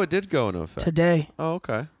 employees. Oh, it did go into effect today. Oh,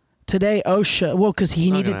 okay. Today, OSHA. Well, because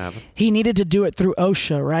he needed to do it through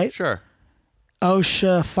OSHA, right? Sure.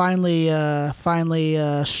 OSHA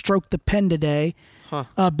finally stroked the pen today.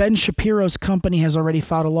 Huh. Ben Shapiro's company has already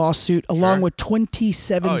filed a lawsuit along with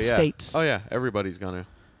 27 states. Oh yeah, everybody's gonna.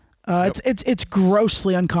 It's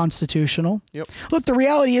grossly unconstitutional. Yep. Look, the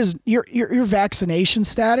reality is your vaccination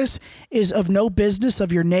status is of no business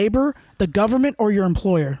of your neighbor, the government, or your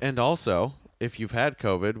employer. And also, if you've had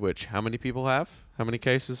COVID, which how many people have? How many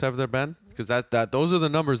cases have there been? Because those are the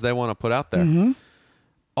numbers they want to put out there. Mm-hmm.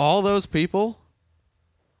 All those people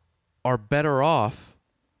are better off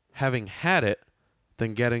having had it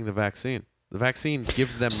than getting the vaccine. The vaccine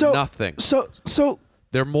gives them nothing. So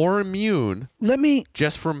they're more immune.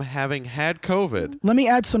 Just from having had COVID. Let me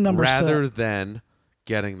add some numbers rather to that. than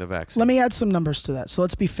getting the vaccine. Let me add some numbers to that. So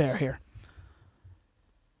let's be fair here.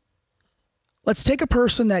 Let's take a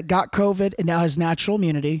person that got COVID and now has natural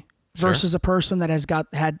immunity versus a person that has got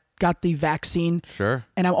the vaccine. Sure.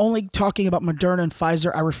 And I'm only talking about Moderna and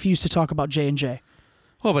Pfizer. I refuse to talk about J&J.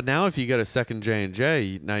 Well, but now if you get a second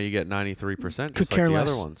J&J, now you get 93%, just like the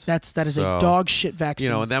other ones. That is a dog shit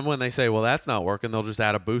vaccine. And then when they say, well, that's not working, they'll just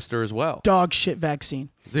add a booster as well. Dog shit vaccine.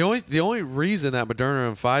 The only reason that Moderna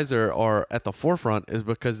and Pfizer are at the forefront is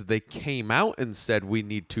because they came out and said we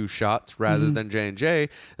need 2 shots rather than J&J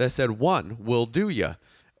that said 1 will do ya.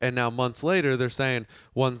 And now months later, they're saying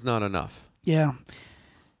 1's not enough. Yeah.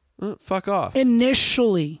 Fuck off.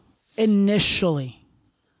 Initially,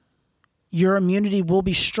 your immunity will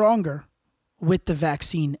be stronger with the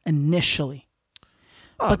vaccine initially.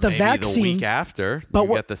 But the vaccine, the week after, you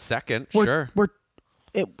get the second, sure.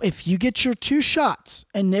 If you get your 2 shots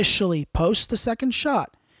initially post the second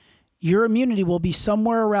shot, your immunity will be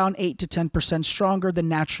somewhere around 8 to 10% stronger than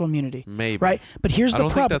natural immunity. Maybe. Right? But here's the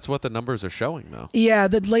problem. I don't think that's what the numbers are showing, though. Yeah,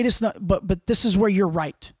 the latest, but this is where you're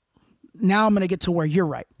right. Now I'm going to get to where you're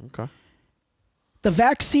right. Okay. The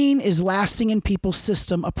vaccine is lasting in people's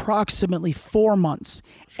system approximately 4 months,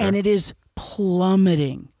 and it is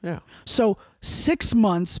plummeting. Yeah. So 6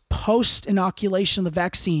 months post-inoculation of the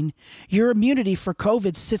vaccine, your immunity for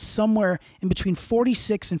COVID sits somewhere in between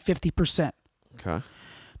 46 and 50%. Okay.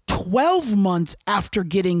 12 months after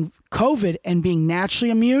getting COVID and being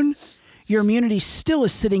naturally immune, your immunity still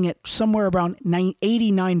is sitting at somewhere around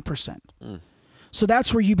 89%. So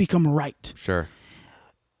that's where you become right. Sure.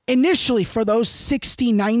 Initially, for those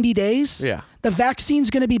 60, 90 days, the vaccine's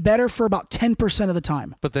going to be better for about 10% of the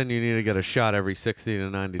time. But then you need to get a shot every 60 to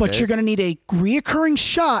 90 days. But you're going to need a reoccurring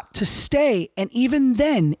shot to stay. And even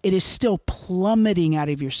then, it is still plummeting out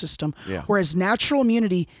of your system. Yeah. Whereas natural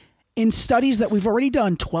immunity, in studies that we've already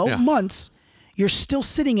done, 12 months, you're still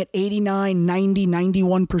sitting at 89, 90,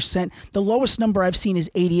 91%. The lowest number I've seen is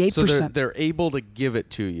 88%. So they're able to give it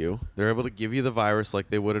to you. They're able to give you the virus like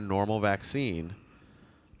they would a normal vaccine.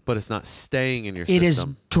 But it's not staying in your system. It is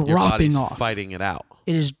dropping your body's off. Fighting it out.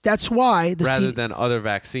 It is. That's why rather than other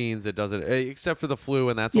vaccines, it doesn't. Except for the flu,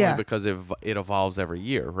 and that's only because it evolves every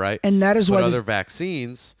year, right? And that is why other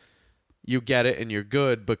vaccines, you get it and you're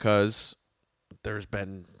good because there's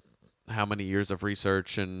been how many years of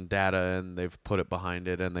research and data, and they've put it behind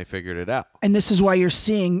it, and they figured it out. And this is why you're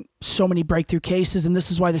seeing so many breakthrough cases, and this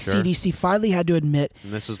is why the CDC finally had to admit.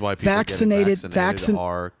 And this is why people vaccinated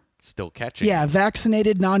are still catching. Yeah,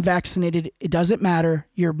 vaccinated, non-vaccinated, it doesn't matter.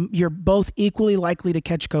 You're both equally likely to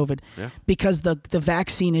catch COVID because the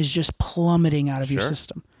vaccine is just plummeting out of your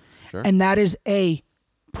system. Sure. And that is a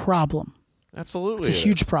problem. Absolutely. It's a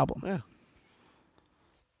huge problem. Yeah.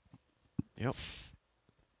 Yep.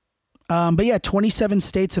 But yeah, 27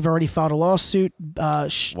 states have already filed a lawsuit.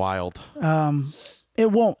 Wild.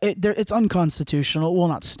 It won't. It's unconstitutional. It will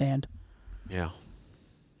not stand. Yeah.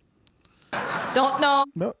 Don't know.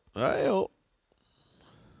 Nope.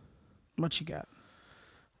 What you got?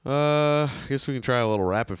 I guess we can try a little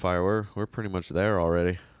rapid fire. We're pretty much there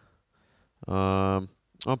already. I'll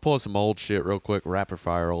pull some old shit real quick. Rapid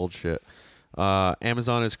fire old shit.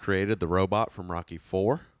 Amazon has created the robot from Rocky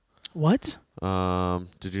 4. What?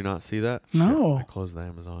 Did you not see that? No. Shit, I closed the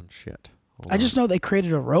Amazon shit. I just know they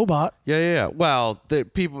created a robot. Yeah. Well, the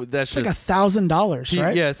people that's it's just like $1,000,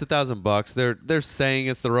 right? Yeah, it's $1,000. They're saying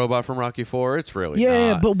it's the robot from Rocky 4. It's really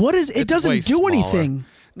yeah, not. but what is it? It's Doesn't way do smaller. anything.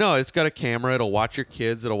 No, it's got a camera. It'll watch your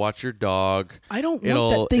kids. It'll watch your dog. I don't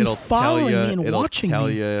want that thing following me and watching me. It'll tell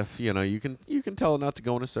you if you can tell it not to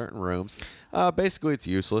go into certain rooms. Basically, it's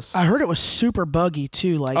useless. I heard it was super buggy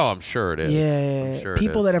too. Like, oh, I'm sure it is. Yeah, I'm sure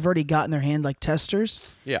people that have already gotten their hand like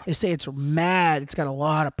testers. Yeah, they say it's mad. It's got a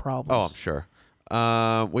lot of problems. Oh, I'm sure.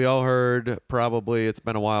 We all heard probably it's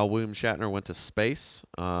been a while. William Shatner went to space.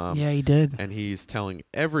 Yeah, he did. And he's telling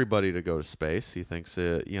everybody to go to space. He thinks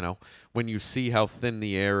when you see how thin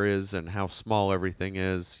the air is and how small everything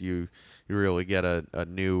is, you really get a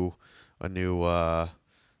new the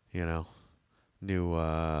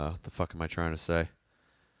fuck am I trying to say?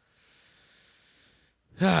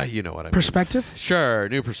 You know what I mean. Perspective? Sure,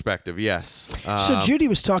 new perspective, yes. So Judy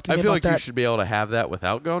was talking about that. I feel like you should be able to have that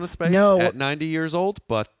without going to space at 90 years old,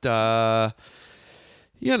 but, don't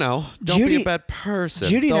be a bad person.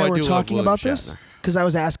 Judy and I were talking about Shatner. this because I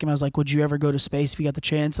was asking him, I was like, would you ever go to space if you got the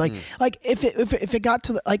chance? Like if it got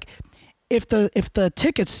to if the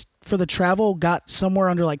tickets for the travel got somewhere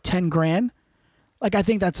under like 10 grand, like I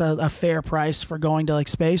think that's a fair price for going to like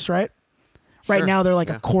space, right? Right Sure. now they're like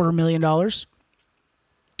 $250,000.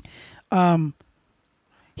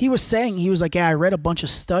 He was saying, he was like, yeah, I read a bunch of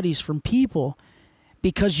studies from people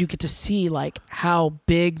because you get to see like how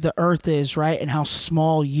big the earth is, right? And how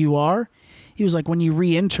small you are. He was like, when you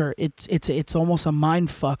re-enter, it's almost a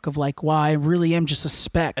mind fuck of like, wow, I really am just a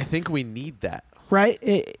speck. I think we need that. Right?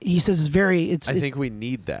 He says I think we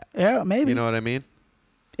need that. Yeah, maybe. You know what I mean?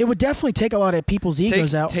 It would definitely take a lot of people's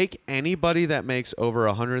egos out. Take anybody that makes over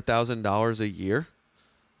 $100,000 a year,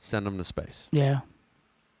 send them to space. Yeah.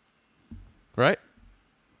 Right?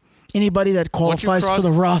 Anybody that qualifies for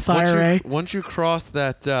the Roth IRA. Once you cross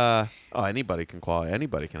that, anybody can qualify.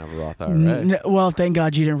 Anybody can have a Roth IRA. Well, thank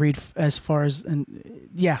God you didn't read as far as,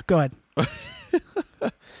 yeah, go ahead.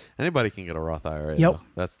 Anybody can get a Roth IRA. Yep.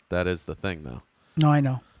 Though. That is the thing, though. No, I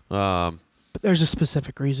know. But there's a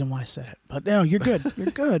specific reason why I said it. But no, you're good. You're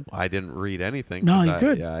good. I didn't read anything. No, you're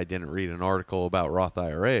good. Yeah, I didn't read an article about Roth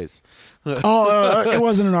IRAs. It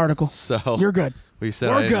wasn't an article. So you're good. We said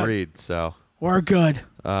We're I didn't good. read. So we're good.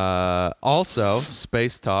 Also,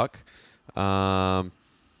 space talk. The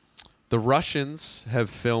Russians have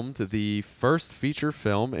filmed the first feature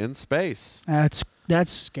film in space. That's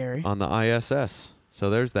scary. On the ISS. So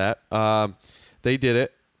there's that. They did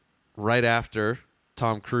it right after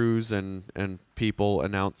Tom Cruise and people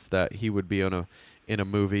announced that he would be in a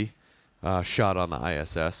movie shot on the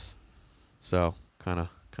ISS. So kind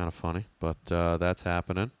of funny, but that's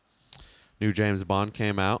happening. New James Bond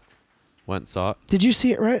came out. Went and saw it. Did you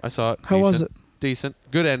see it? Right? I saw it. How was it? Decent.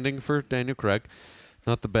 Good ending for Daniel Craig.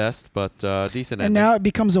 Not the best, but decent ending. And now it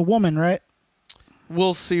becomes a woman, right?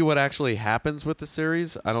 We'll see what actually happens with the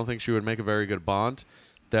series. I don't think she would make a very good Bond.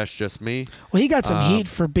 That's just me. Well, he got some heat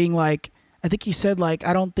for being like, I think he said like,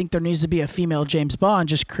 I don't think there needs to be a female James Bond.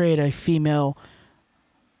 Just create a female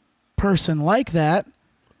person like that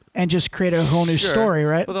and just create a whole new story,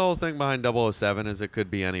 right? But the whole thing behind 007 is it could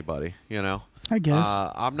be anybody, you know? I guess.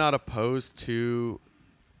 I'm not opposed to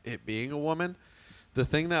it being a woman. The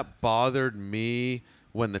thing that bothered me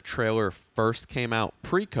when the trailer first came out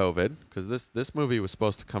pre-COVID, because this movie was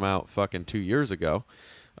supposed to come out fucking 2 years ago,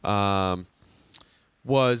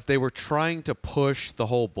 was they were trying to push the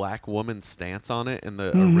whole black woman stance on it in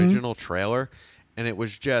the original trailer, and it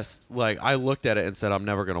was just like, I looked at it and said, I'm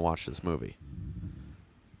never going to watch this movie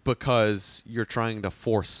because you're trying to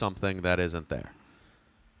force something that isn't there,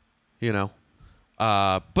 you know?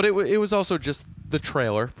 But it was also just the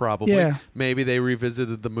trailer, probably. Yeah. Maybe they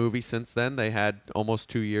revisited the movie since then. They had almost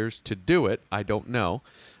 2 years to do it. I don't know.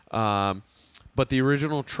 But the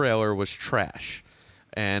original trailer was trash.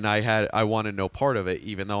 And I wanted no part of it,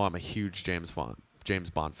 even though I'm a huge James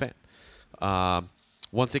Bond fan.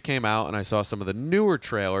 Once it came out and I saw some of the newer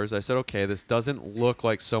trailers, I said, okay, this doesn't look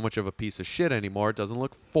like so much of a piece of shit anymore. It doesn't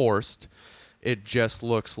look forced. It just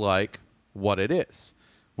looks like what it is,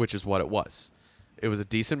 which is what it was. It was a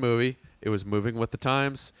decent movie. It was moving with the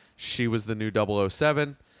times. She was the new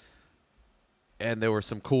 007. And there were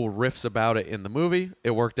some cool riffs about it in the movie.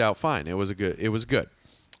 It worked out fine. It was good. It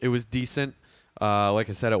was decent. Like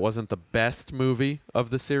I said, it wasn't the best movie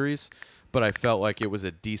of the series, but I felt like it was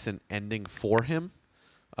a decent ending for him.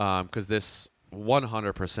 because this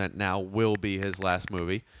 100% now will be his last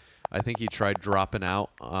movie. I think he tried dropping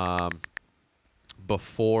out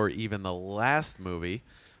before even the last movie,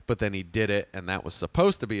 but then he did it, and that was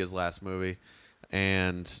supposed to be his last movie,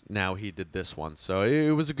 and now he did this one. So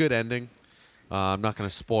it was a good ending. I'm not going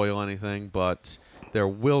to spoil anything, but there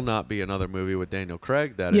will not be another movie with Daniel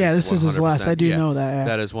Craig. This is his last. I do know that. Yeah.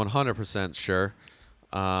 That is 100% sure.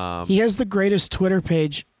 He has the greatest Twitter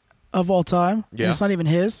page of all time. Yeah. And it's not even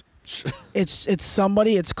his. It's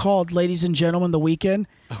somebody. It's called Ladies and Gentlemen, The Weeknd.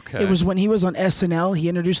 Okay. It was when he was on SNL. He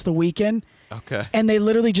introduced The Weeknd. Okay. And they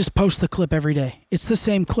literally just post the clip every day. It's the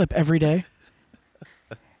same clip every day.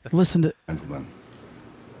 Listen to... Gentlemen,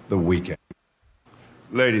 The Weeknd.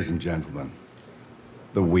 Ladies and gentlemen,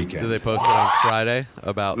 The Weeknd. Do they post it on Friday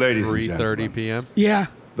about 3:30 p.m.? Yeah.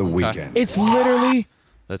 The Weeknd. It's literally...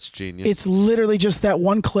 That's genius. It's literally just that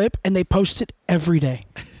one clip, and they post it every day.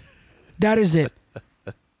 That is it.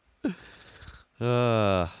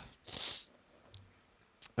 All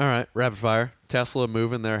right, rapid fire. Tesla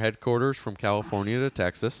moving their headquarters from California to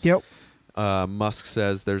Texas. Yep. Musk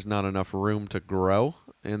says there's not enough room to grow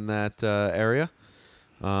in that area.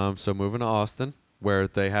 So moving to Austin, where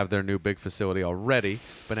they have their new big facility already,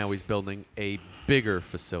 but now he's building a bigger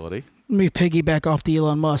facility. Let me piggyback off the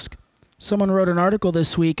Elon Musk. Someone wrote an article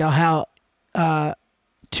this week on how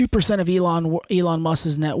 2% of Elon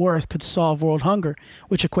Musk's net worth could solve world hunger,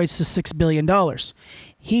 which equates to $6 billion.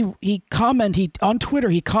 On Twitter,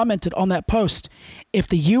 he commented on that post, if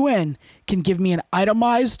the UN can give me an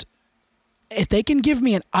itemized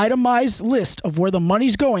list of where the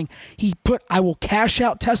money's going, he put, I will cash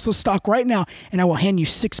out Tesla stock right now and I will hand you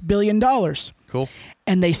 $6 billion. Cool.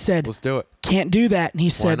 And they said, let's do it. Can't do that. And he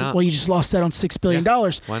said, well, you just lost that on $6 billion.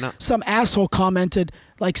 Yeah, why not? Some asshole commented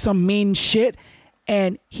like some mean shit,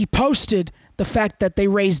 and he posted the fact that they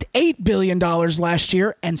raised $8 billion last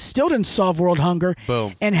year and still didn't solve world hunger.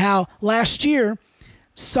 Boom. And how last year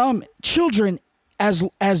some children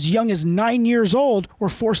as young as 9 years old were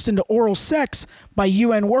forced into oral sex by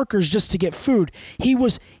UN workers just to get food. He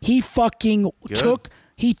took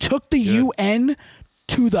the UN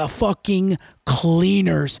to the fucking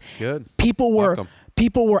cleaners. Good. People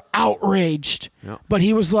were outraged. Yep. But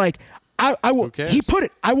he was like, I will. Who cares? He put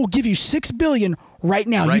it. I will give you $6 billion right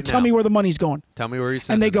now. Right you tell now. me where the money's going. Tell me where he's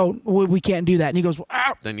And sending they it. go, well, we can't do that. And he goes,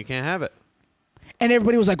 ow. Then you can't have it. And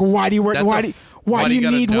everybody was like, why do you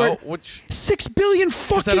need $6 billion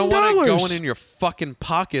fucking I don't want it dollars? going in your fucking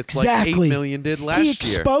pockets Exactly. like $8 million did last year. He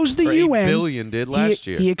exposed the or UN. $8 billion did last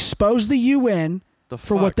year. He exposed the UN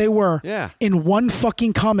for what they were. Yeah. In one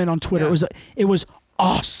fucking comment on Twitter. Yeah. It was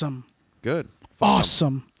awesome. Good.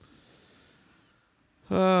 Awesome.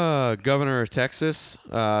 Governor of Texas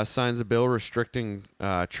signs a bill restricting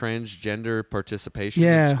transgender participation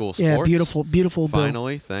in school sports. Yeah, beautiful bill.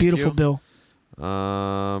 Finally, thank beautiful you. bill.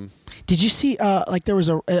 Did you see? Like there was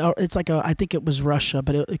it's like I think it was Russia,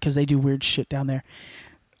 but because they do weird shit down there.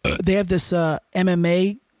 They have this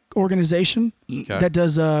MMA organization that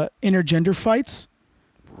does intergender fights.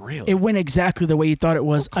 Really? It went exactly the way you thought it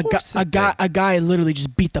was. A guy literally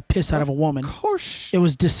just beat the piss out of a woman. Of course. It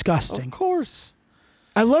was disgusting. Of course.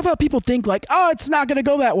 I love how people think like, oh, it's not going to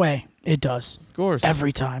go that way. It does. Of course.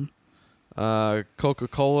 Every time.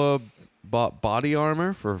 Coca-Cola bought body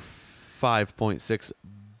armor for $5.6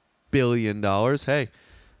 billion. Hey,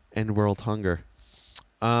 end world hunger.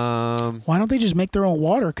 Why don't they just make their own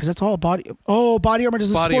water? Because that's all body. Oh, body armor does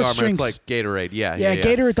the body sports armor. drinks. It's like Gatorade. Yeah.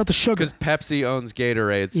 Gatorade without the sugar. Because Pepsi owns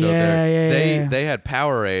Gatorade, so Yeah. they had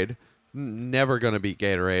Powerade. Never going to beat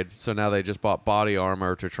Gatorade, so now they just bought body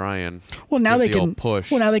armor to try and now they can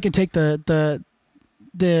push. Well, now they can take the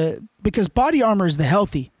because body armor is the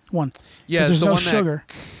healthy one. Yeah, there's the no one sugar.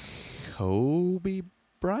 That Kobe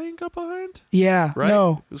Bryant got behind. Yeah, right.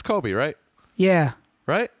 No, it was Kobe, right? Yeah,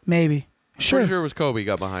 right. Maybe. Sure. Pretty sure it was Kobe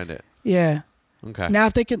got behind it. Yeah. Okay. Now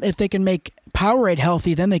if they can make Powerade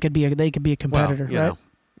healthy, then they could be a competitor, well, right?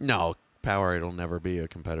 No, Powerade will never be a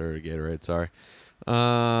competitor to Gatorade. Sorry.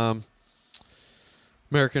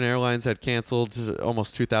 American Airlines had canceled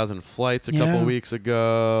almost 2,000 flights a couple weeks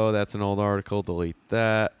ago. That's an old article. Delete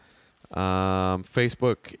that.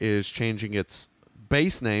 Facebook is changing its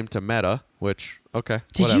base name to Meta, which, okay.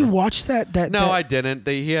 Did you watch that? No, I didn't.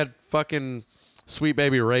 He had fucking Sweet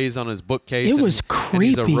Baby Ray's on his bookcase. It was creepy.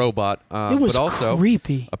 And he's a robot. It was but also,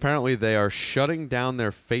 creepy. Apparently, they are shutting down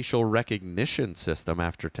their facial recognition system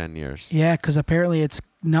after 10 years. Yeah, because apparently it's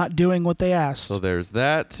not doing what they asked. So there's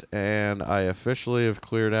that, and I officially have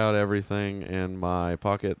cleared out everything in my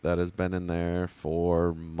pocket that has been in there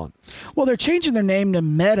for months. Well, they're changing their name to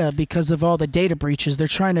Meta because of all the data breaches. They're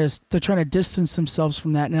trying to distance themselves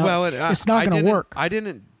from that. Now, Well, it's not going to work. I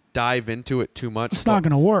didn't dive into it too much. It's not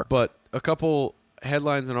going to work. But a couple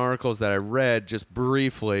headlines and articles that I read just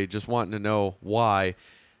briefly, just wanting to know why.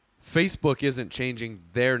 Facebook isn't changing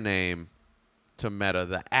their name to Meta,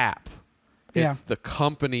 the app. It's the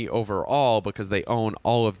company overall because they own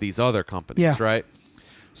all of these other companies, right?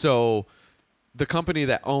 So the company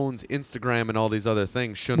that owns Instagram and all these other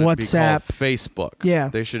things shouldn't be called Facebook. Yeah.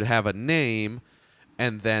 They should have a name,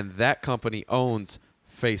 and then that company owns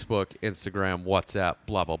Facebook, Instagram, WhatsApp,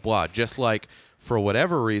 blah, blah, blah. Just like, for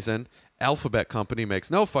whatever reason, Alphabet Company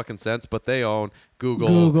makes no fucking sense, but they own Google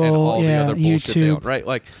and all the other bullshit they own, right?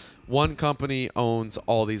 Like, one company owns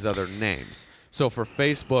all these other names. So for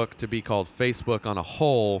Facebook to be called Facebook on a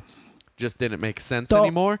whole just didn't make sense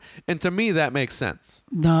anymore. And to me, that makes sense.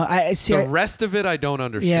 No, I see. The rest of it, I don't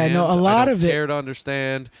understand. Yeah, no, a lot of it. I don't care to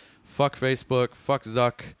understand. Fuck Facebook. Fuck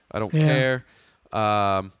Zuck. I don't care.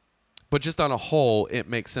 But just on a whole, it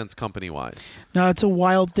makes sense company-wise. No, it's a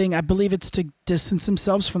wild thing. I believe it's to distance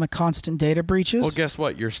themselves from the constant data breaches. Well, guess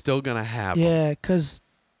what? You're still going to have them. Yeah, because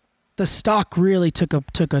the stock really took a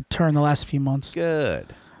turn the last few months. Good.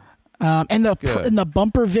 And the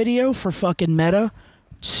bumper video for fucking Meta,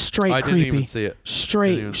 straight creepy. I didn't even see it.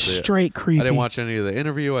 Straight creepy. I didn't watch any of the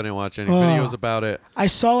interview. I didn't watch any videos about it. I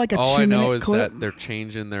saw like a 2-minute clip. All I know is that they're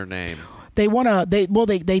changing their name. They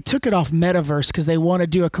took it off Metaverse because they want to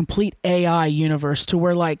do a complete AI universe to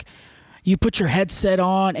where like you put your headset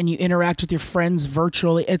on and you interact with your friends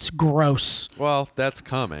virtually. It's gross. Well, that's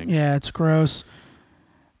coming. Yeah, it's gross.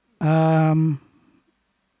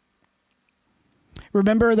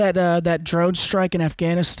 Remember that drone strike in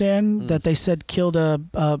Afghanistan that they said killed an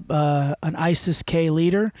ISIS-K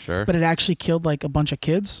leader? Sure. But it actually killed like a bunch of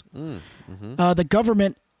kids. The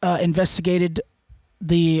government investigated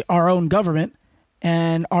our own government,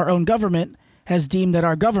 and our own government has deemed that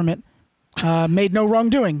our government made no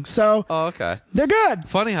wrongdoing. So they're good.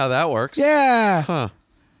 Funny how that works. Yeah. Huh.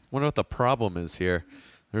 Wonder what the problem is here.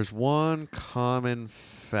 There's one common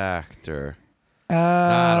factor.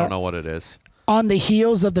 I don't know what it is. On the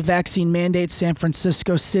heels of the vaccine mandate, San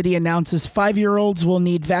Francisco City announces 5-year-olds will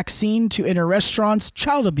need vaccine to enter restaurants.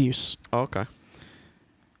 Child abuse. Okay.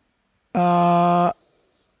 And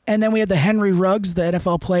then we had the Henry Ruggs, the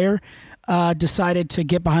NFL player, decided to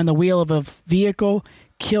get behind the wheel of a vehicle,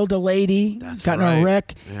 killed a lady, got in a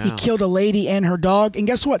wreck. Yeah. He killed a lady and her dog. And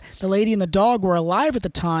guess what? The lady and the dog were alive at the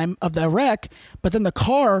time of the wreck, but then the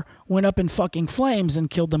car went up in fucking flames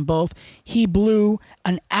and killed them both. He blew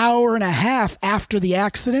an hour and a half after the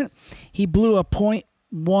accident. He blew a .08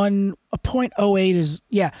 is,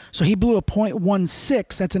 so he blew a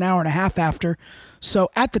 .16. That's an hour and a half after.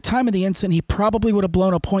 So at the time of the incident, he probably would have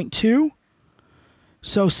blown a .2.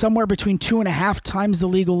 So somewhere between 2.5 times the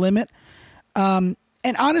legal limit.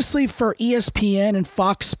 And honestly, for ESPN and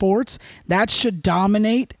Fox Sports, that should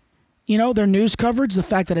dominate, their news coverage. The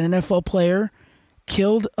fact that an NFL player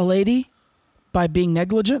killed a lady by being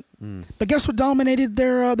negligent. But guess what dominated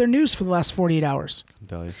their news for the last 48 hours? I can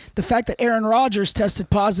tell you. The fact that Aaron Rodgers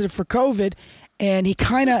tested positive for COVID, and he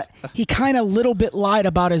kind of little bit lied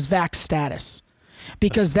about his vax status.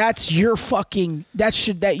 Because that's your fucking you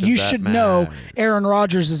should know Aaron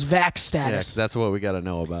Rodgers' vax status. Yeah, 'cause that's what we got to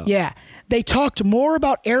know about. Yeah. They talked more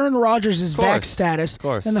about Aaron Rodgers' vax status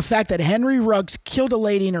than the fact that Henry Ruggs killed a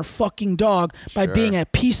lady and her fucking dog by being a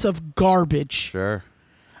piece of garbage. Sure.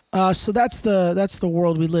 So that's the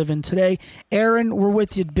world we live in today. Aaron, we're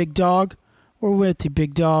with you, big dog. We're with you,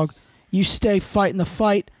 big dog. You stay fighting the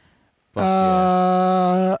fight.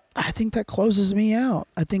 I think that closes me out.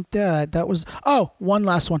 I think that was... Oh, one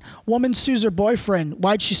last one. Woman sues her boyfriend.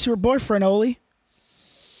 Why'd she sue her boyfriend, Oli?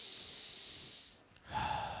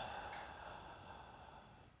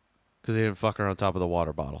 Because he didn't fuck her on top of the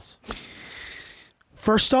water bottles.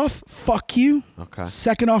 First off, fuck you. Okay.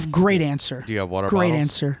 Second off, great answer. Do you have water great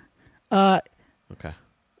bottles? Great answer. Okay.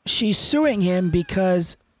 She's suing him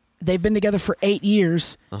because they've been together for 8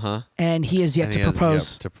 years, and he has yet to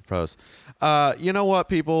propose. You know what,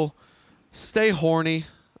 people? Stay horny.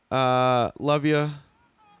 Love you.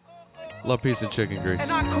 Love, peace, and chicken grease.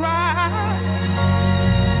 And I cry.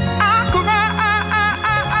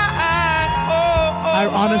 I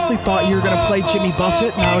honestly thought you were going to play Jimmy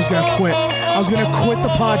Buffett, and I was going to quit. I was going to quit the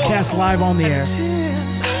podcast live on the air.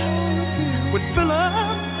 Would fill up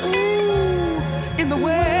in the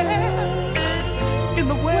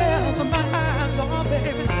wells of my eyes, oh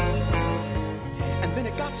baby. And then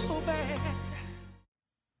it got so bad.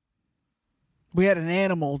 an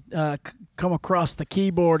animal come across the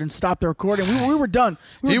keyboard and stop the recording. We were done.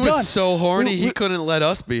 He was so horny, he couldn't let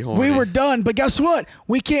us be horny. We were done, but guess what?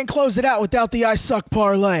 We can't close it out without the I Suck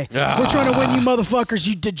parlay. We're trying to win you motherfuckers,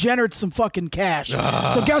 you degenerates, some fucking cash.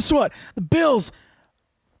 So guess what? The Bills,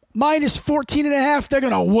 minus 14.5, they're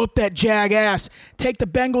going to whoop that Jag ass. Take the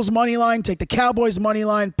Bengals money line, take the Cowboys money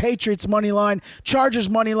line, Patriots money line, Chargers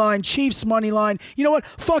money line, Chiefs money line. You know what?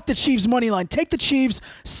 Fuck the Chiefs money line. Take the Chiefs,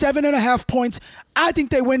 7.5 points. I think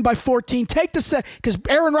they win by 14. Take the because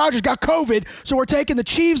Aaron Rodgers got COVID, so we're taking the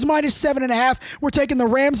Chiefs minus 7.5. We're taking the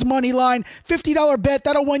Rams money line, $50 bet.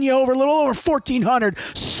 That'll win you over a little over 1,400.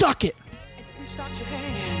 Suck it.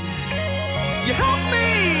 You help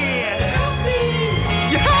me.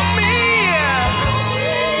 You help me.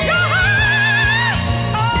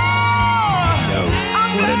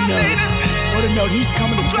 What a note. He's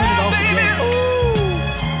coming to turn it off again.